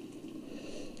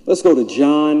 let's go to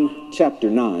John chapter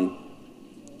 9.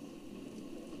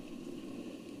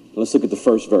 Let's look at the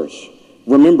first verse.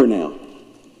 Remember now,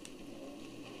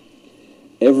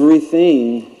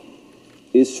 everything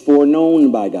is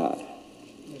foreknown by God.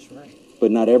 That's right.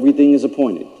 But not everything is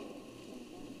appointed.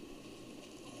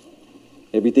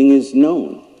 Everything is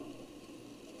known,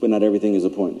 but not everything is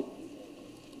appointed.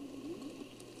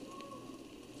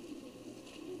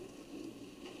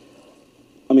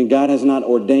 I mean, God has not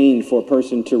ordained for a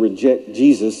person to reject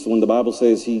Jesus when the Bible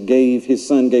says he gave his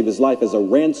son, gave his life as a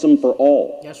ransom for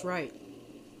all. That's right.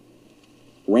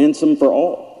 Ransom for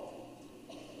all.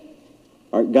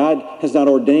 All right, God has not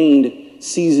ordained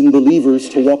seasoned believers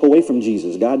to walk away from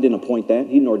Jesus. God didn't appoint that.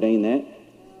 He didn't ordain that.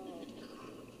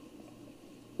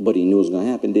 But he knew it was going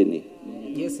to happen, didn't he?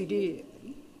 Yes, he did.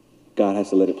 God has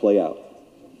to let it play out.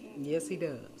 Yes, he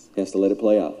does. He has to let it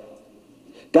play out.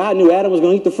 God knew Adam was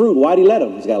going to eat the fruit. Why'd he let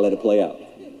him? He's got to let it play out.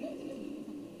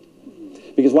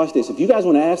 Because watch this. If you guys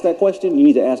want to ask that question, you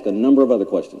need to ask a number of other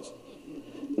questions.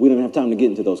 We don't have time to get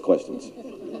into those questions.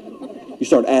 You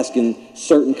start asking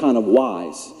certain kind of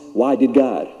whys. Why did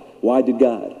God? Why did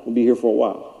God? We'll be here for a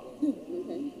while.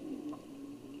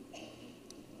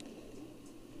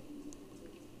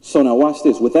 So now watch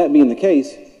this. With that being the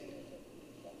case,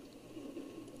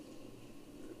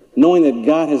 knowing that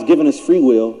God has given us free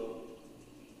will,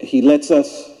 he lets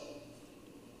us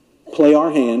play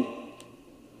our hand.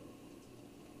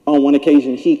 On one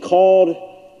occasion, he called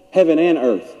heaven and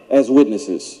earth as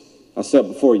witnesses. I set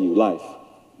before you life,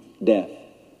 death,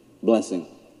 blessing,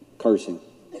 cursing.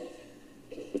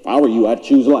 If I were you, I'd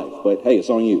choose life, but hey,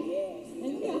 it's on you.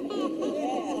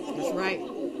 That's right.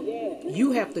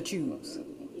 You have to choose.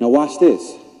 Now watch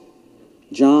this.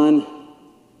 John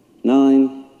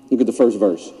 9, look at the first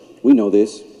verse. We know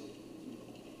this.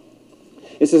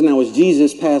 It says, now as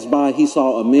Jesus passed by, he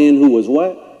saw a man who was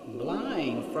what?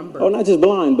 Blind from birth. Oh, not just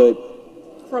blind, but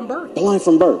from birth. Blind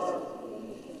from birth.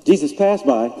 Jesus passed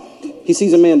by. He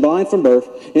sees a man blind from birth,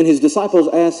 and his disciples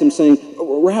asked him, saying,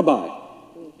 Rabbi,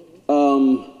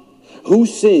 who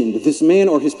sinned, this man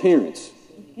or his parents?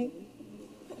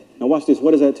 Now watch this.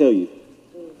 What does that tell you?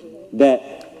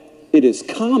 That it is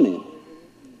common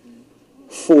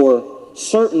for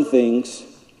certain things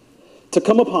to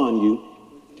come upon you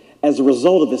as a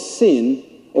result of a sin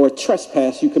or a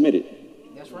trespass you committed.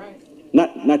 That's right.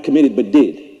 Not committed, but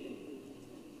did.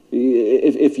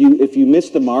 If you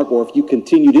missed the mark or if you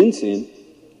continued in sin,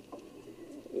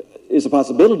 it's a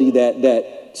possibility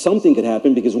that something could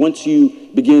happen, because once you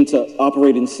begin to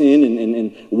operate in sin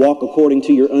and walk according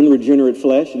to your unregenerate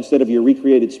flesh instead of your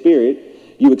recreated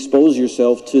spirit, you expose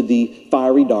yourself to the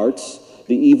fiery darts,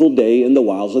 the evil day, and the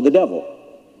wiles of the devil.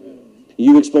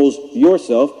 You expose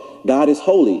yourself. God is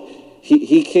holy.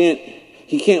 He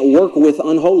can't work with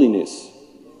unholiness.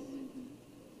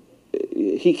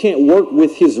 He can't work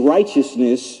with his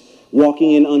righteousness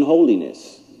walking in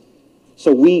unholiness.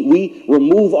 So we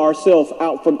remove ourselves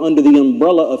out from under the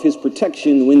umbrella of his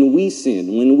protection when we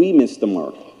sin, when we miss the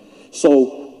mark.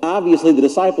 So obviously the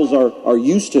disciples are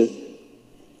used to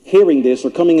hearing this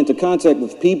or coming into contact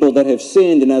with people that have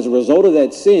sinned, and as a result of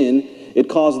that sin, it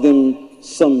caused them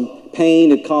some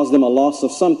pain, it caused them a loss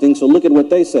of something. So look at what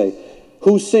they say.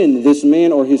 Who sinned, this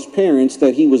man or his parents,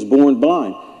 that he was born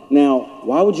blind? Now,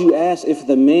 why would you ask if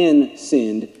the man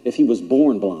sinned if he was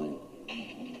born blind?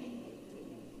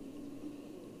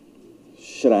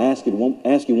 Should I ask you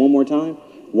one more time?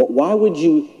 Why would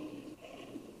you,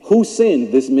 who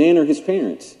sinned, this man or his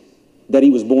parents, that he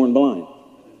was born blind?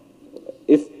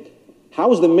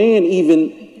 How is the man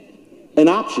even an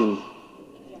option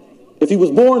if he was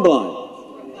born blind?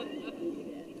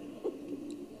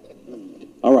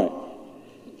 All right.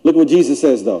 Look what Jesus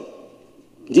says, though.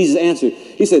 Jesus answered.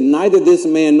 He said, neither this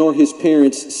man nor his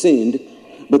parents sinned,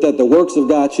 but that the works of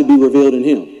God should be revealed in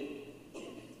him.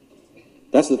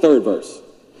 That's the third verse.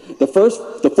 The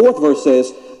fourth verse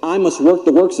says, I must work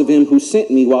the works of him who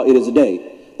sent me while it is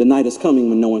day. The night is coming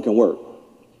when no one can work.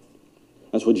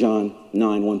 That's what John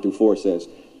 9, 1 through 4 says.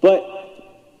 But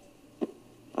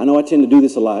I know I tend to do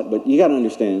this a lot, but you got to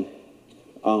understand.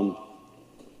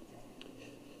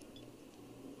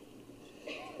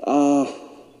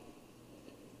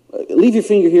 Leave your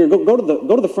finger here. Go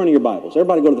to the front of your Bibles.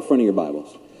 Everybody go to the front of your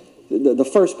Bibles. The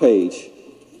first page.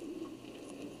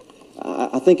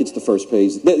 I think it's the first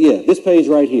page. Yeah, this page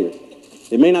right here.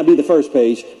 It may not be the first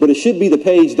page, but it should be the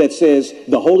page that says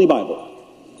the Holy Bible.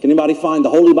 Can anybody find the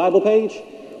Holy Bible page?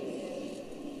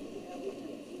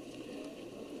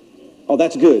 Oh,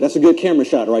 that's good. That's a good camera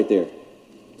shot right there.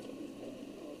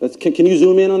 Can you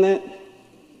zoom in on that?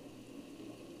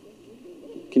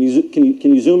 Can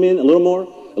you zoom in a little more?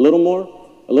 A little more?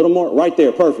 A little more? Right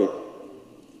there. Perfect.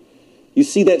 You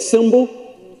see that symbol?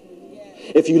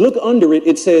 If you look under it,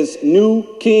 it says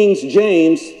New King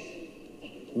James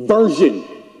Version.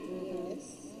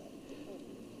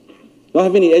 Do I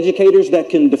have any educators that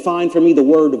can define for me the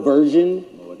word version?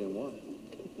 No, I didn't want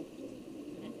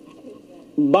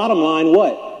it. Bottom line,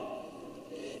 what?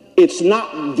 It's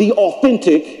not the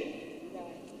authentic.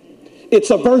 It's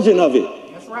a version of it.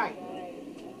 That's right.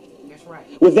 That's right.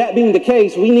 With that being the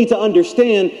case, we need to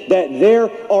understand that there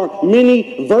are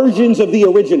many versions of the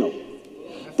original.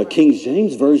 The King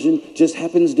James Version just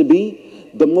happens to be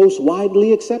the most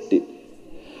widely accepted.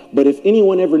 But if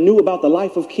anyone ever knew about the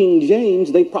life of King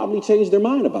James, they'd probably change their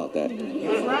mind about that. That's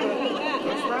right.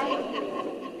 That's right.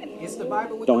 It's the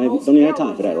Bible with don't even have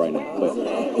time for that right now. But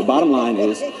the bottom line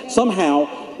is, somehow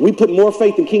we put more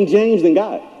faith in King James than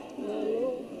God.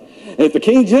 And if the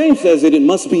King James says it, it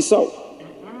must be so.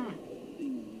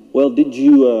 Well, did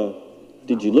you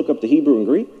look up the Hebrew and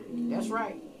Greek? That's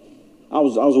right. I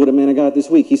was with a man of God this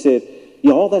week. He said,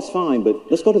 yeah, all that's fine, but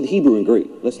let's go to the Hebrew and Greek.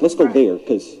 Let's go there,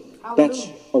 because that's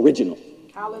original.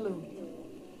 Hallelujah.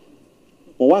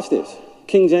 Well, watch this.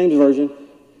 King James Version.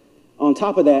 On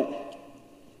top of that,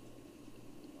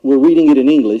 we're reading it in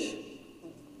English.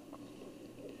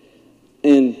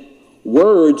 And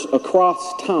words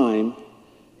across time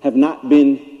have not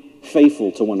been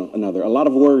faithful to one another. A lot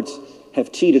of words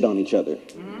have cheated on each other.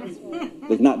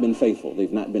 They've not been faithful.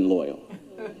 They've not been loyal.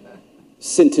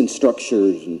 Sentence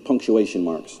structures and punctuation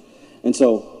marks. And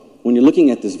so when you're looking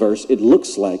at this verse, it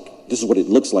looks like, this is what it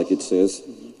looks like it says,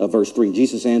 verse 3.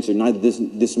 Jesus answered, neither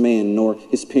this man nor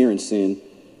his parents sinned,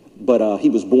 but he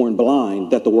was born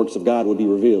blind that the works of God would be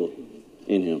revealed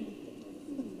in him.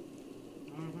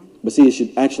 But see, it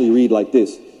should actually read like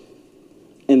this.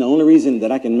 And the only reason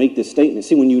that I can make this statement,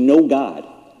 see, when you know God,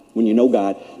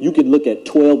 you could look at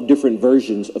 12 different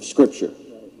versions of Scripture.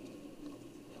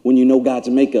 When you know God's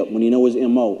makeup, when you know his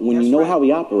MO, when you know how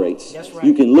he operates,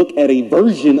 you can look at a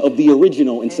version of the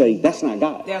original and say, that's not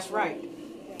God. That's right.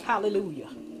 Hallelujah.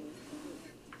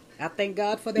 I thank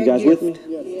God for that. You guys gift. with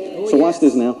me? Yes. So watch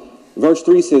this now. Verse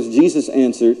 3 says, Jesus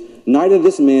answered, neither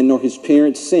this man nor his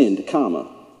parents sinned, comma.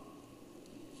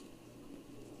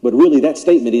 But really that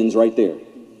statement ends right there.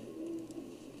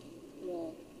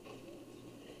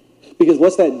 Because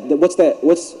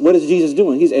what is Jesus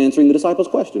doing? He's answering the disciples'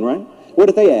 question, right? What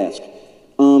did they ask?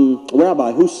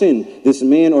 Rabbi, who sinned, this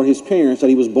man or his parents, that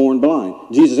he was born blind?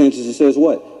 Jesus answers and says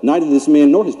what? Neither this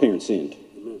man nor his parents sinned.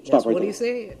 That's right what there. He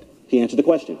said. He answered the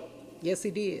question. Yes,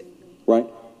 he did. Right?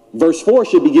 Verse 4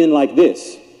 should begin like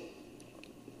this.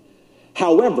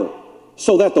 However,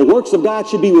 so that the works of God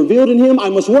should be revealed in him, I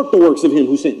must work the works of him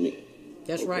who sent me.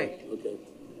 That's right. Okay.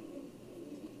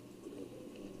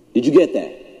 Did you get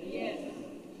that?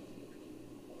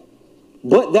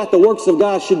 But that the works of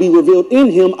God should be revealed in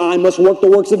him, I must work the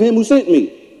works of him who sent me.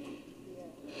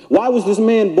 Why was this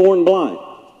man born blind?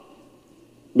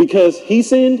 Because he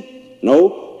sinned?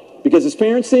 No. Because his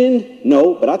parents sinned?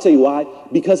 No. But I'll tell you why.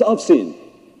 Because of sin.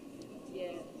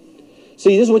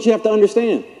 See, this is what you have to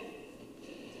understand.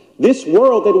 This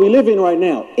world that we live in right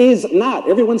now is not,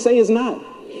 everyone say is not.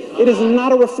 It is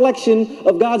not a reflection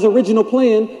of God's original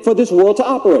plan for this world to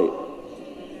operate.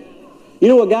 You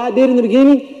know what God did in the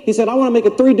beginning? He said, I want to make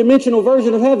a three-dimensional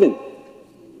version of heaven.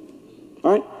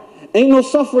 All right? Ain't no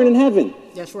suffering in heaven.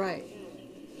 That's right.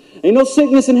 Ain't no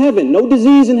sickness in heaven. No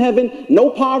disease in heaven.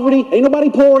 No poverty. Ain't nobody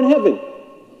poor in heaven.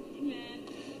 Amen.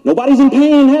 Nobody's in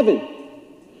pain in heaven.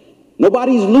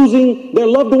 Nobody's losing their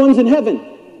loved ones in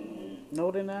heaven. No,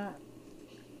 they're not.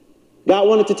 God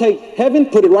wanted to take heaven,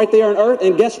 put it right there on earth,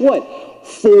 and guess what?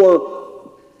 For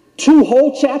 2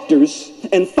 whole chapters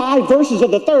and 5 verses of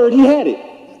the third, he had it.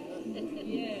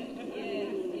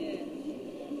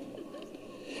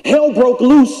 Hell hell broke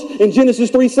loose in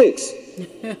Genesis 3:6.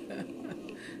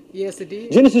 Yes, it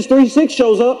did. Genesis 3:6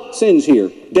 shows up. Sin's here.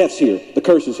 Death's here. The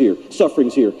curse is here.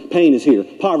 Suffering's here. Pain is here.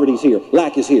 Poverty's here.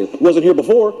 Lack is here. Wasn't here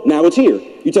before. Now it's here.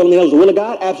 You telling me that was the will of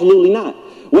God? Absolutely not.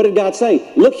 What did God say?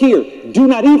 Look here. Do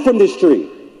not eat from this tree.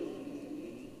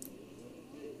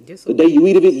 The day you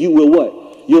eat of it, you will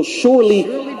what? You'll surely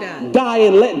die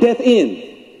and let death in.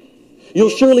 You'll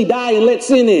surely die and let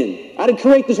sin in. I didn't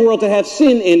create this world to have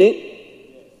sin in it.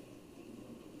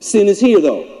 Sin is here,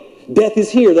 though. Death is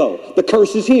here, though. The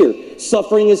curse is here.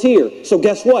 Suffering is here. So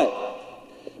guess what?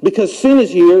 Because sin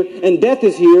is here, and death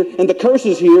is here, and the curse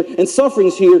is here, and suffering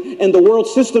is here, and the world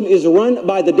system is run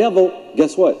by the devil,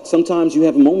 guess what? Sometimes you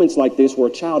have moments like this where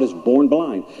a child is born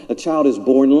blind. A child is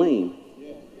born lame.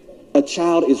 A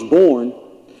child is born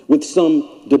with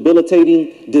some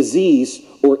debilitating disease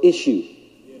or issue.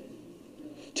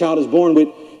 Child is born with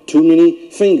too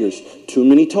many fingers, too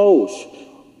many toes,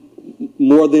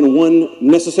 more than one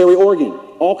necessary organ,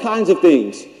 all kinds of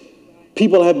things.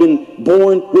 People have been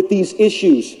born with these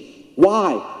issues.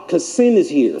 Why? Because sin is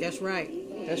here. That's right.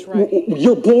 That's right.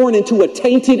 You're born into a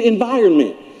tainted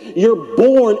environment. You're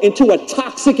born into a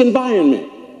toxic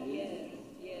environment.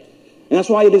 And that's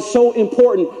why it is so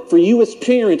important for you as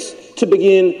parents to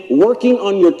begin working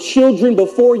on your children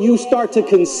before you start to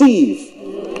conceive.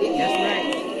 That's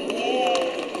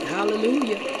right.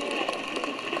 Hallelujah.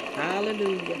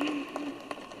 Hallelujah.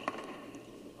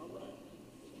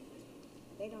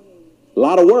 A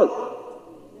lot of work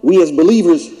we as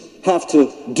believers have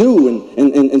to do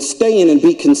and stay in and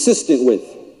be consistent with.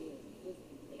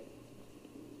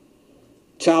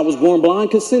 Child was born blind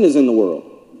because sin is in the world.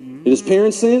 Did his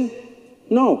parents sin?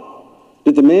 No.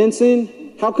 Did the man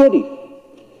sin? How could he?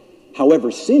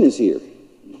 However, sin is here.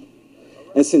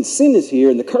 And since sin is here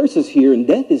and the curse is here and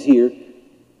death is here,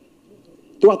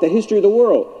 throughout the history of the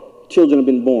world, children have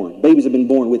been born. Babies have been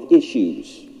born with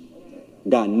issues.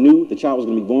 God knew the child was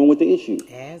going to be born with the issue.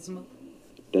 Asthma.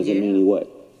 Doesn't mean he what?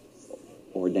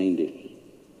 Ordained it.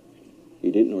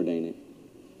 He didn't ordain it.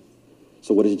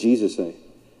 So what does Jesus say?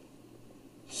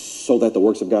 So that the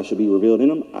works of God should be revealed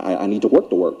in him, I need to work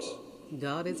the works.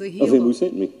 God is a healer. Of him who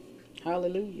sent me.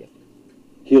 Hallelujah.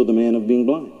 Healed the man of being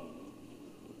blind.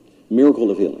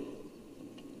 Miracle of healing.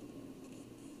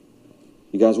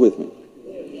 You guys with me?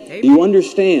 Amen. Do you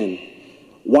understand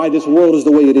why this world is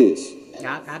the way it is?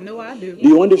 I know I do. Do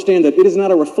you understand that it is not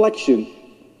a reflection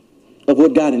of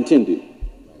what God intended?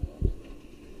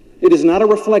 It is not a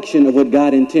reflection of what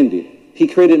God intended. He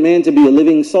created man to be a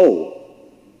living soul,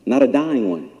 not a dying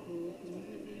one.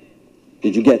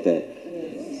 Did you get that?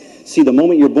 See, the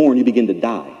moment you're born, you begin to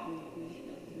die.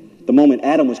 The moment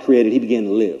Adam was created, he began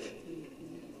to live.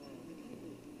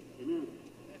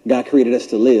 God created us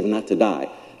to live, not to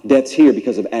die. Death's here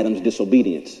because of Adam's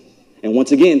disobedience. And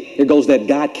once again, here goes that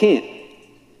God can't.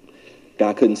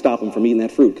 God couldn't stop him from eating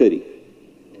that fruit, could he?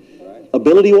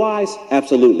 Ability-wise,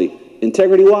 absolutely.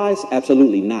 Integrity-wise,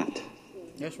 absolutely not.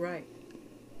 That's right.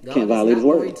 God Can't violate his is not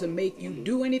word. going to make you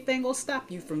do anything or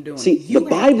stop you from doing See, it. You the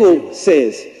have Bible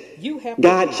says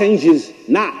God changes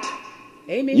not.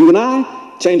 Amen. You and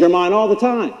I change our mind all the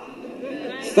time.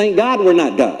 Thank God we're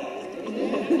not God.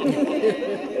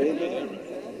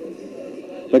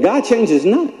 But God changes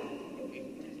not.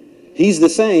 He's the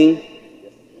same,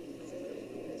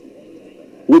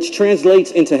 which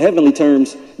translates into heavenly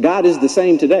terms, God is the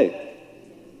same today.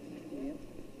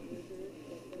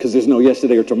 Because there's no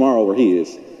yesterday or tomorrow where he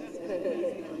is.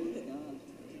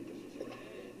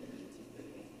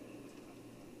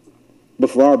 But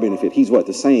for our benefit, he's what?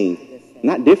 The same.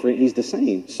 Not different, he's the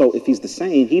same. So if he's the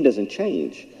same, he doesn't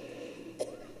change.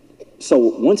 So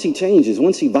once he changes,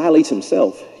 once he violates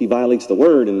himself, he violates the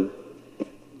word, and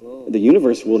the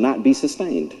universe will not be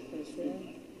sustained.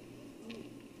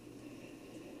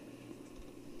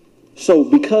 So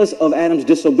because of Adam's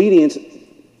disobedience,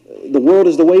 the world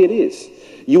is the way it is.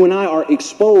 You and I are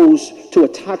exposed to a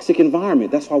toxic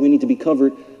environment. That's why we need to be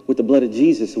covered with the blood of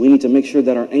Jesus. We need to make sure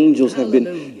that our angels have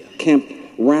been camped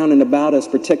round and about us,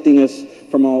 protecting us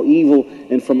from all evil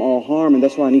and from all harm. And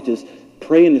that's why I need to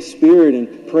pray in the Spirit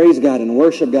and praise God and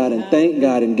worship God and thank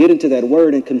God and get into that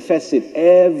word and confess it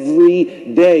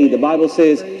every day. The Bible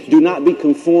says, do not be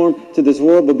conformed to this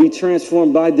world, but be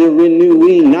transformed by the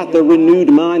renewing, not the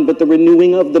renewed mind, but the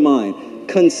renewing of the mind.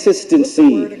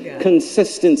 Consistency.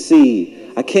 Consistency.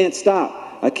 I can't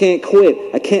stop. I can't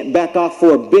quit. I can't back off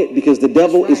for a bit because the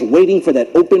devil is waiting for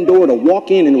that open door to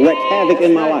walk in and wreak havoc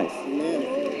in my life.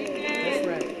 That's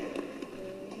right.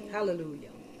 Hallelujah.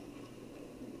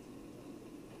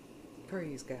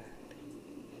 Praise God.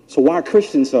 So why are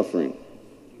Christians suffering?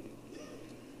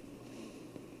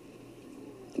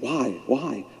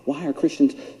 Why are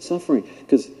Christians suffering?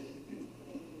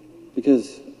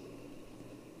 Because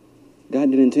God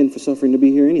didn't intend for suffering to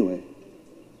be here anyway.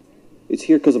 It's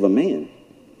here because of a man.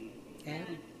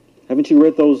 Adam. Haven't you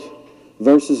read those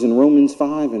verses in Romans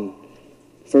 5 and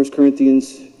 1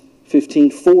 Corinthians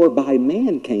 15? For by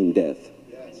man came death.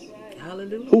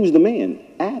 Hallelujah. Who's the man?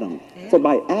 Adam. For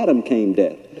by Adam came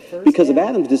death. Because of Adam.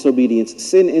 Adam's disobedience,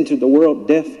 sin entered the world.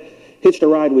 Death hitched a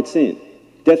ride with sin.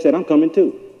 Death said, I'm coming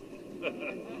too.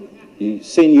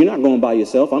 Sin, you're not going by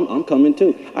yourself. I'm coming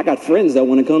too. I got friends that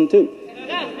want to come too.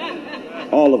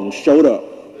 All of them showed up.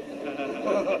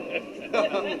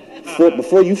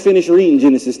 Before you finish reading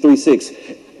Genesis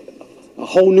 3:6, a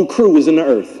whole new crew was in the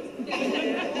earth.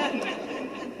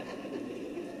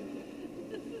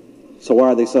 So why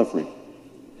are they suffering?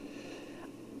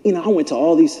 I went to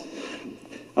all these,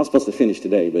 I was supposed to finish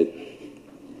today, but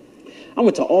I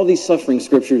went to all these suffering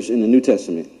scriptures in the New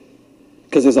Testament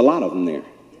because there's a lot of them there.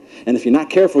 And if you're not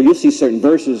careful, you'll see certain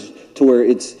verses to where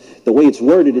it's the way it's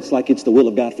worded, it's like it's the will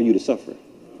of God for you to suffer.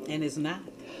 And it's not.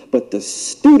 But the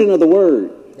student of the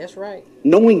word, That's right.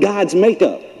 knowing God's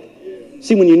makeup.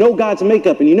 See, when you know God's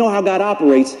makeup and you know how God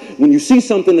operates, when you see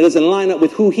something that doesn't line up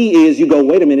with who he is, you go,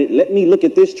 wait a minute, let me look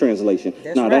at this translation.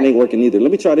 No, that ain't working either.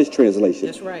 Let me try this translation.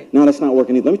 That's right. No, that's not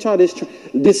working either. Let me try this.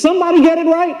 Did somebody get it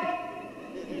right?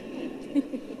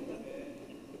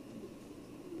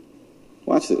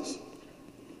 Watch this.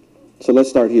 So let's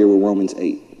start here with Romans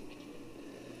 8.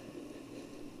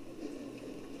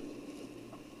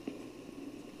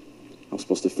 I was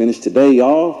supposed to finish today,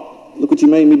 y'all. Look what you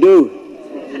made me do.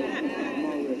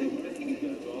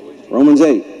 Romans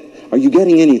 8. Are you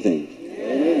getting anything?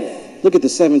 Yes. Look at the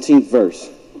 17th verse.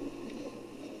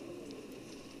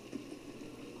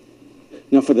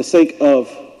 Now, for the sake of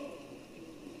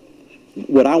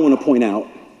what I want to point out,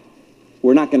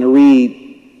 we're not going to read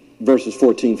verses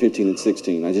 14, 15, and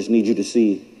 16. I just need you to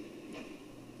see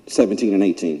 17 and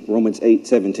 18. Romans 8,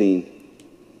 17,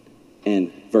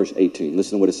 and verse 18.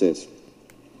 Listen to what it says.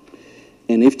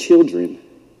 And if children,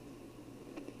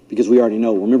 because we already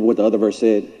know, remember what the other verse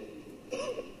said?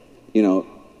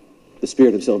 The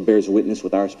Spirit himself bears witness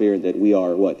with our spirit that we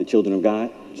are what? The children of God.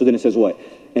 So then it says what?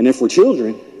 And if we're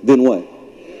children, then what?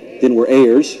 Then we're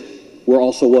heirs. We're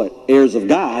also what? Heirs of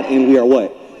God. And we are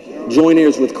what? Joint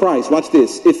heirs with Christ. Watch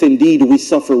this. If indeed we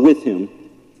suffer with him.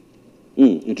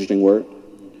 Interesting word.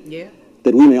 Yeah.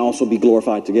 That we may also be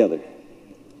glorified together.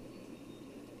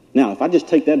 Now, if I just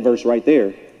take that verse right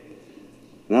there,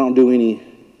 and I don't do any,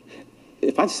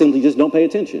 if I simply just don't pay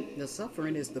attention. The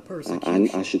suffering is the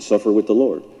persecution. I should suffer with the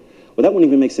Lord. Well, that wouldn't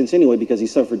even make sense anyway because he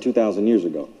suffered 2,000 years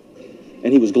ago.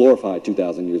 And he was glorified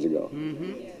 2,000 years ago.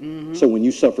 So when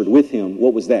you suffered with him,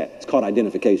 what was that? It's called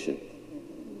identification.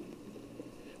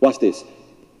 Watch this.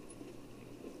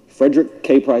 Frederick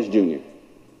K. Price Jr.,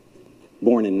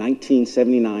 born in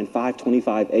 1979,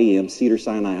 5:25 a.m.,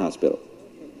 Cedars-Sinai Hospital.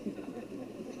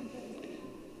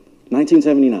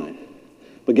 1979.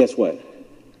 But guess what?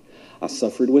 I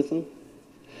suffered with him.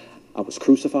 I was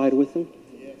crucified with him.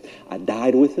 I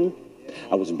died with him.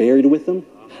 I was buried with him.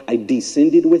 I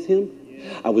descended with him.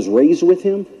 I was raised with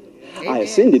him. Amen. I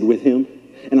ascended with him.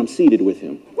 And I'm seated with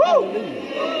him. Hallelujah.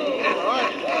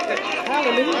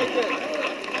 Hallelujah.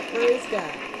 Praise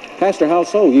God. Pastor, how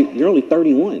so? You're only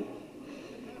 31.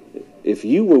 If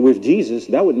you were with Jesus,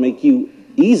 that would make you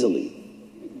easily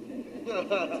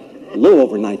a little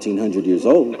over 1,900 years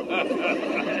old.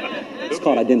 It's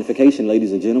called identification,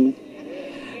 ladies and gentlemen.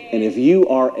 And if you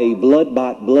are a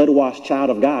blood-bought, blood-washed child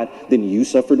of God, then you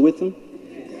suffered with him.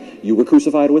 You were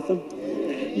crucified with him.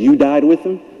 You died with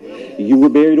him. You were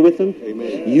buried with him.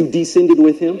 You descended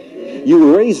with him. You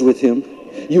were raised with him.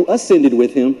 You ascended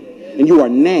with him. And you are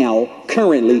now,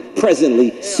 currently,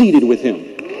 presently seated with him.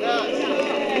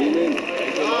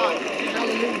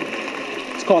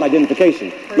 It's called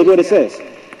identification. Look what it says.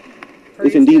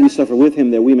 If indeed we suffer with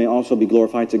him, that we may also be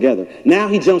glorified together. Now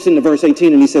he jumps into verse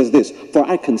 18 and he says this, for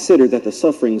I consider that the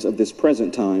sufferings of this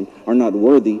present time are not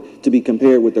worthy to be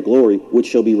compared with the glory which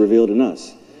shall be revealed in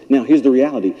us. Now here's the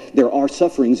reality. There are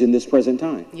sufferings in this present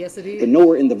time. Yes, it is. But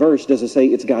nowhere in the verse does it say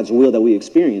it's God's will that we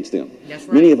experience them. That's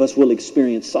right. Many of us will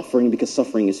experience suffering because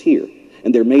suffering is here.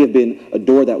 And there may have been a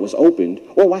door that was opened.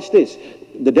 Or watch this.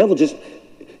 The devil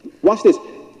watch this.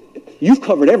 You've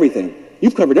covered everything.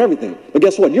 You've covered everything. But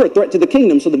guess what? You're a threat to the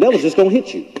kingdom, so the devil's just going to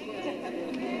hit you.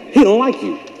 He don't like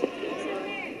you.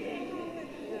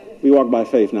 We walk by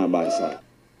faith, not by sight.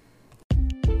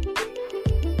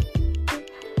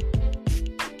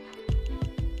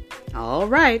 All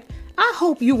right. I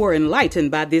hope you were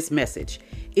enlightened by this message.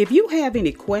 If you have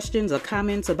any questions or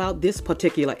comments about this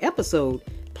particular episode,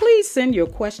 Please send your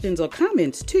questions or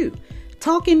comments to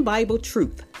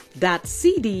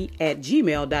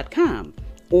talkingbibletruth.cd@gmail.com,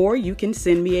 or you can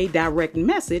send me a direct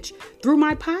message through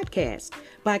my podcast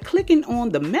by clicking on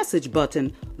the message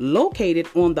button located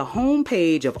on the home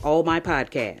page of all my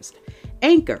podcasts: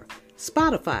 Anchor,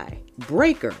 Spotify,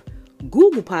 Breaker,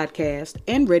 Google Podcast,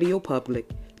 and Radio Public,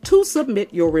 to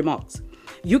submit your remarks.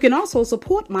 You can also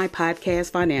support my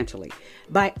podcast financially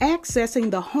by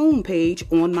accessing the homepage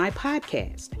on my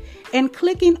podcast and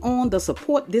clicking on the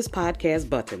Support This Podcast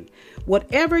button.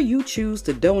 Whatever you choose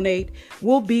to donate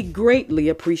will be greatly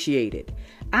appreciated.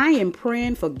 I am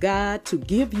praying for God to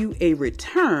give you a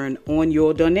return on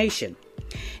your donation.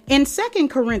 In 2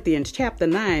 Corinthians chapter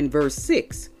 9, verse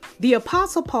 6, the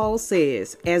Apostle Paul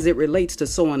says, as it relates to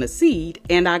sowing a seed,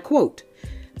 and I quote,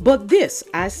 "But this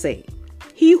I say,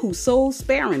 he who sows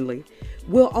sparingly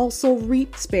will also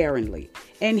reap sparingly,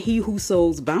 and he who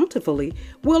sows bountifully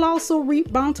will also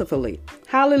reap bountifully."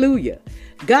 Hallelujah.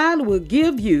 God will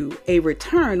give you a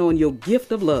return on your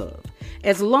gift of love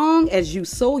as long as you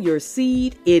sow your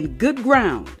seed in good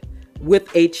ground with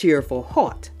a cheerful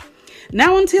heart.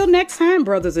 Now, until next time,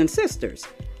 brothers and sisters,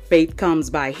 faith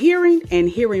comes by hearing, and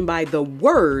hearing by the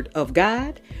word of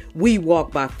God. We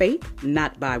walk by faith,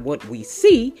 not by what we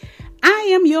see.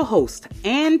 I am your host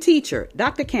and teacher,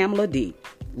 Dr. Kamla D.,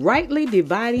 rightly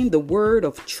dividing the word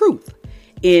of truth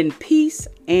in peace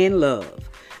and love.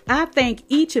 I thank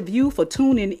each of you for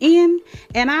tuning in,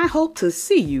 and I hope to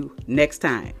see you next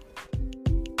time.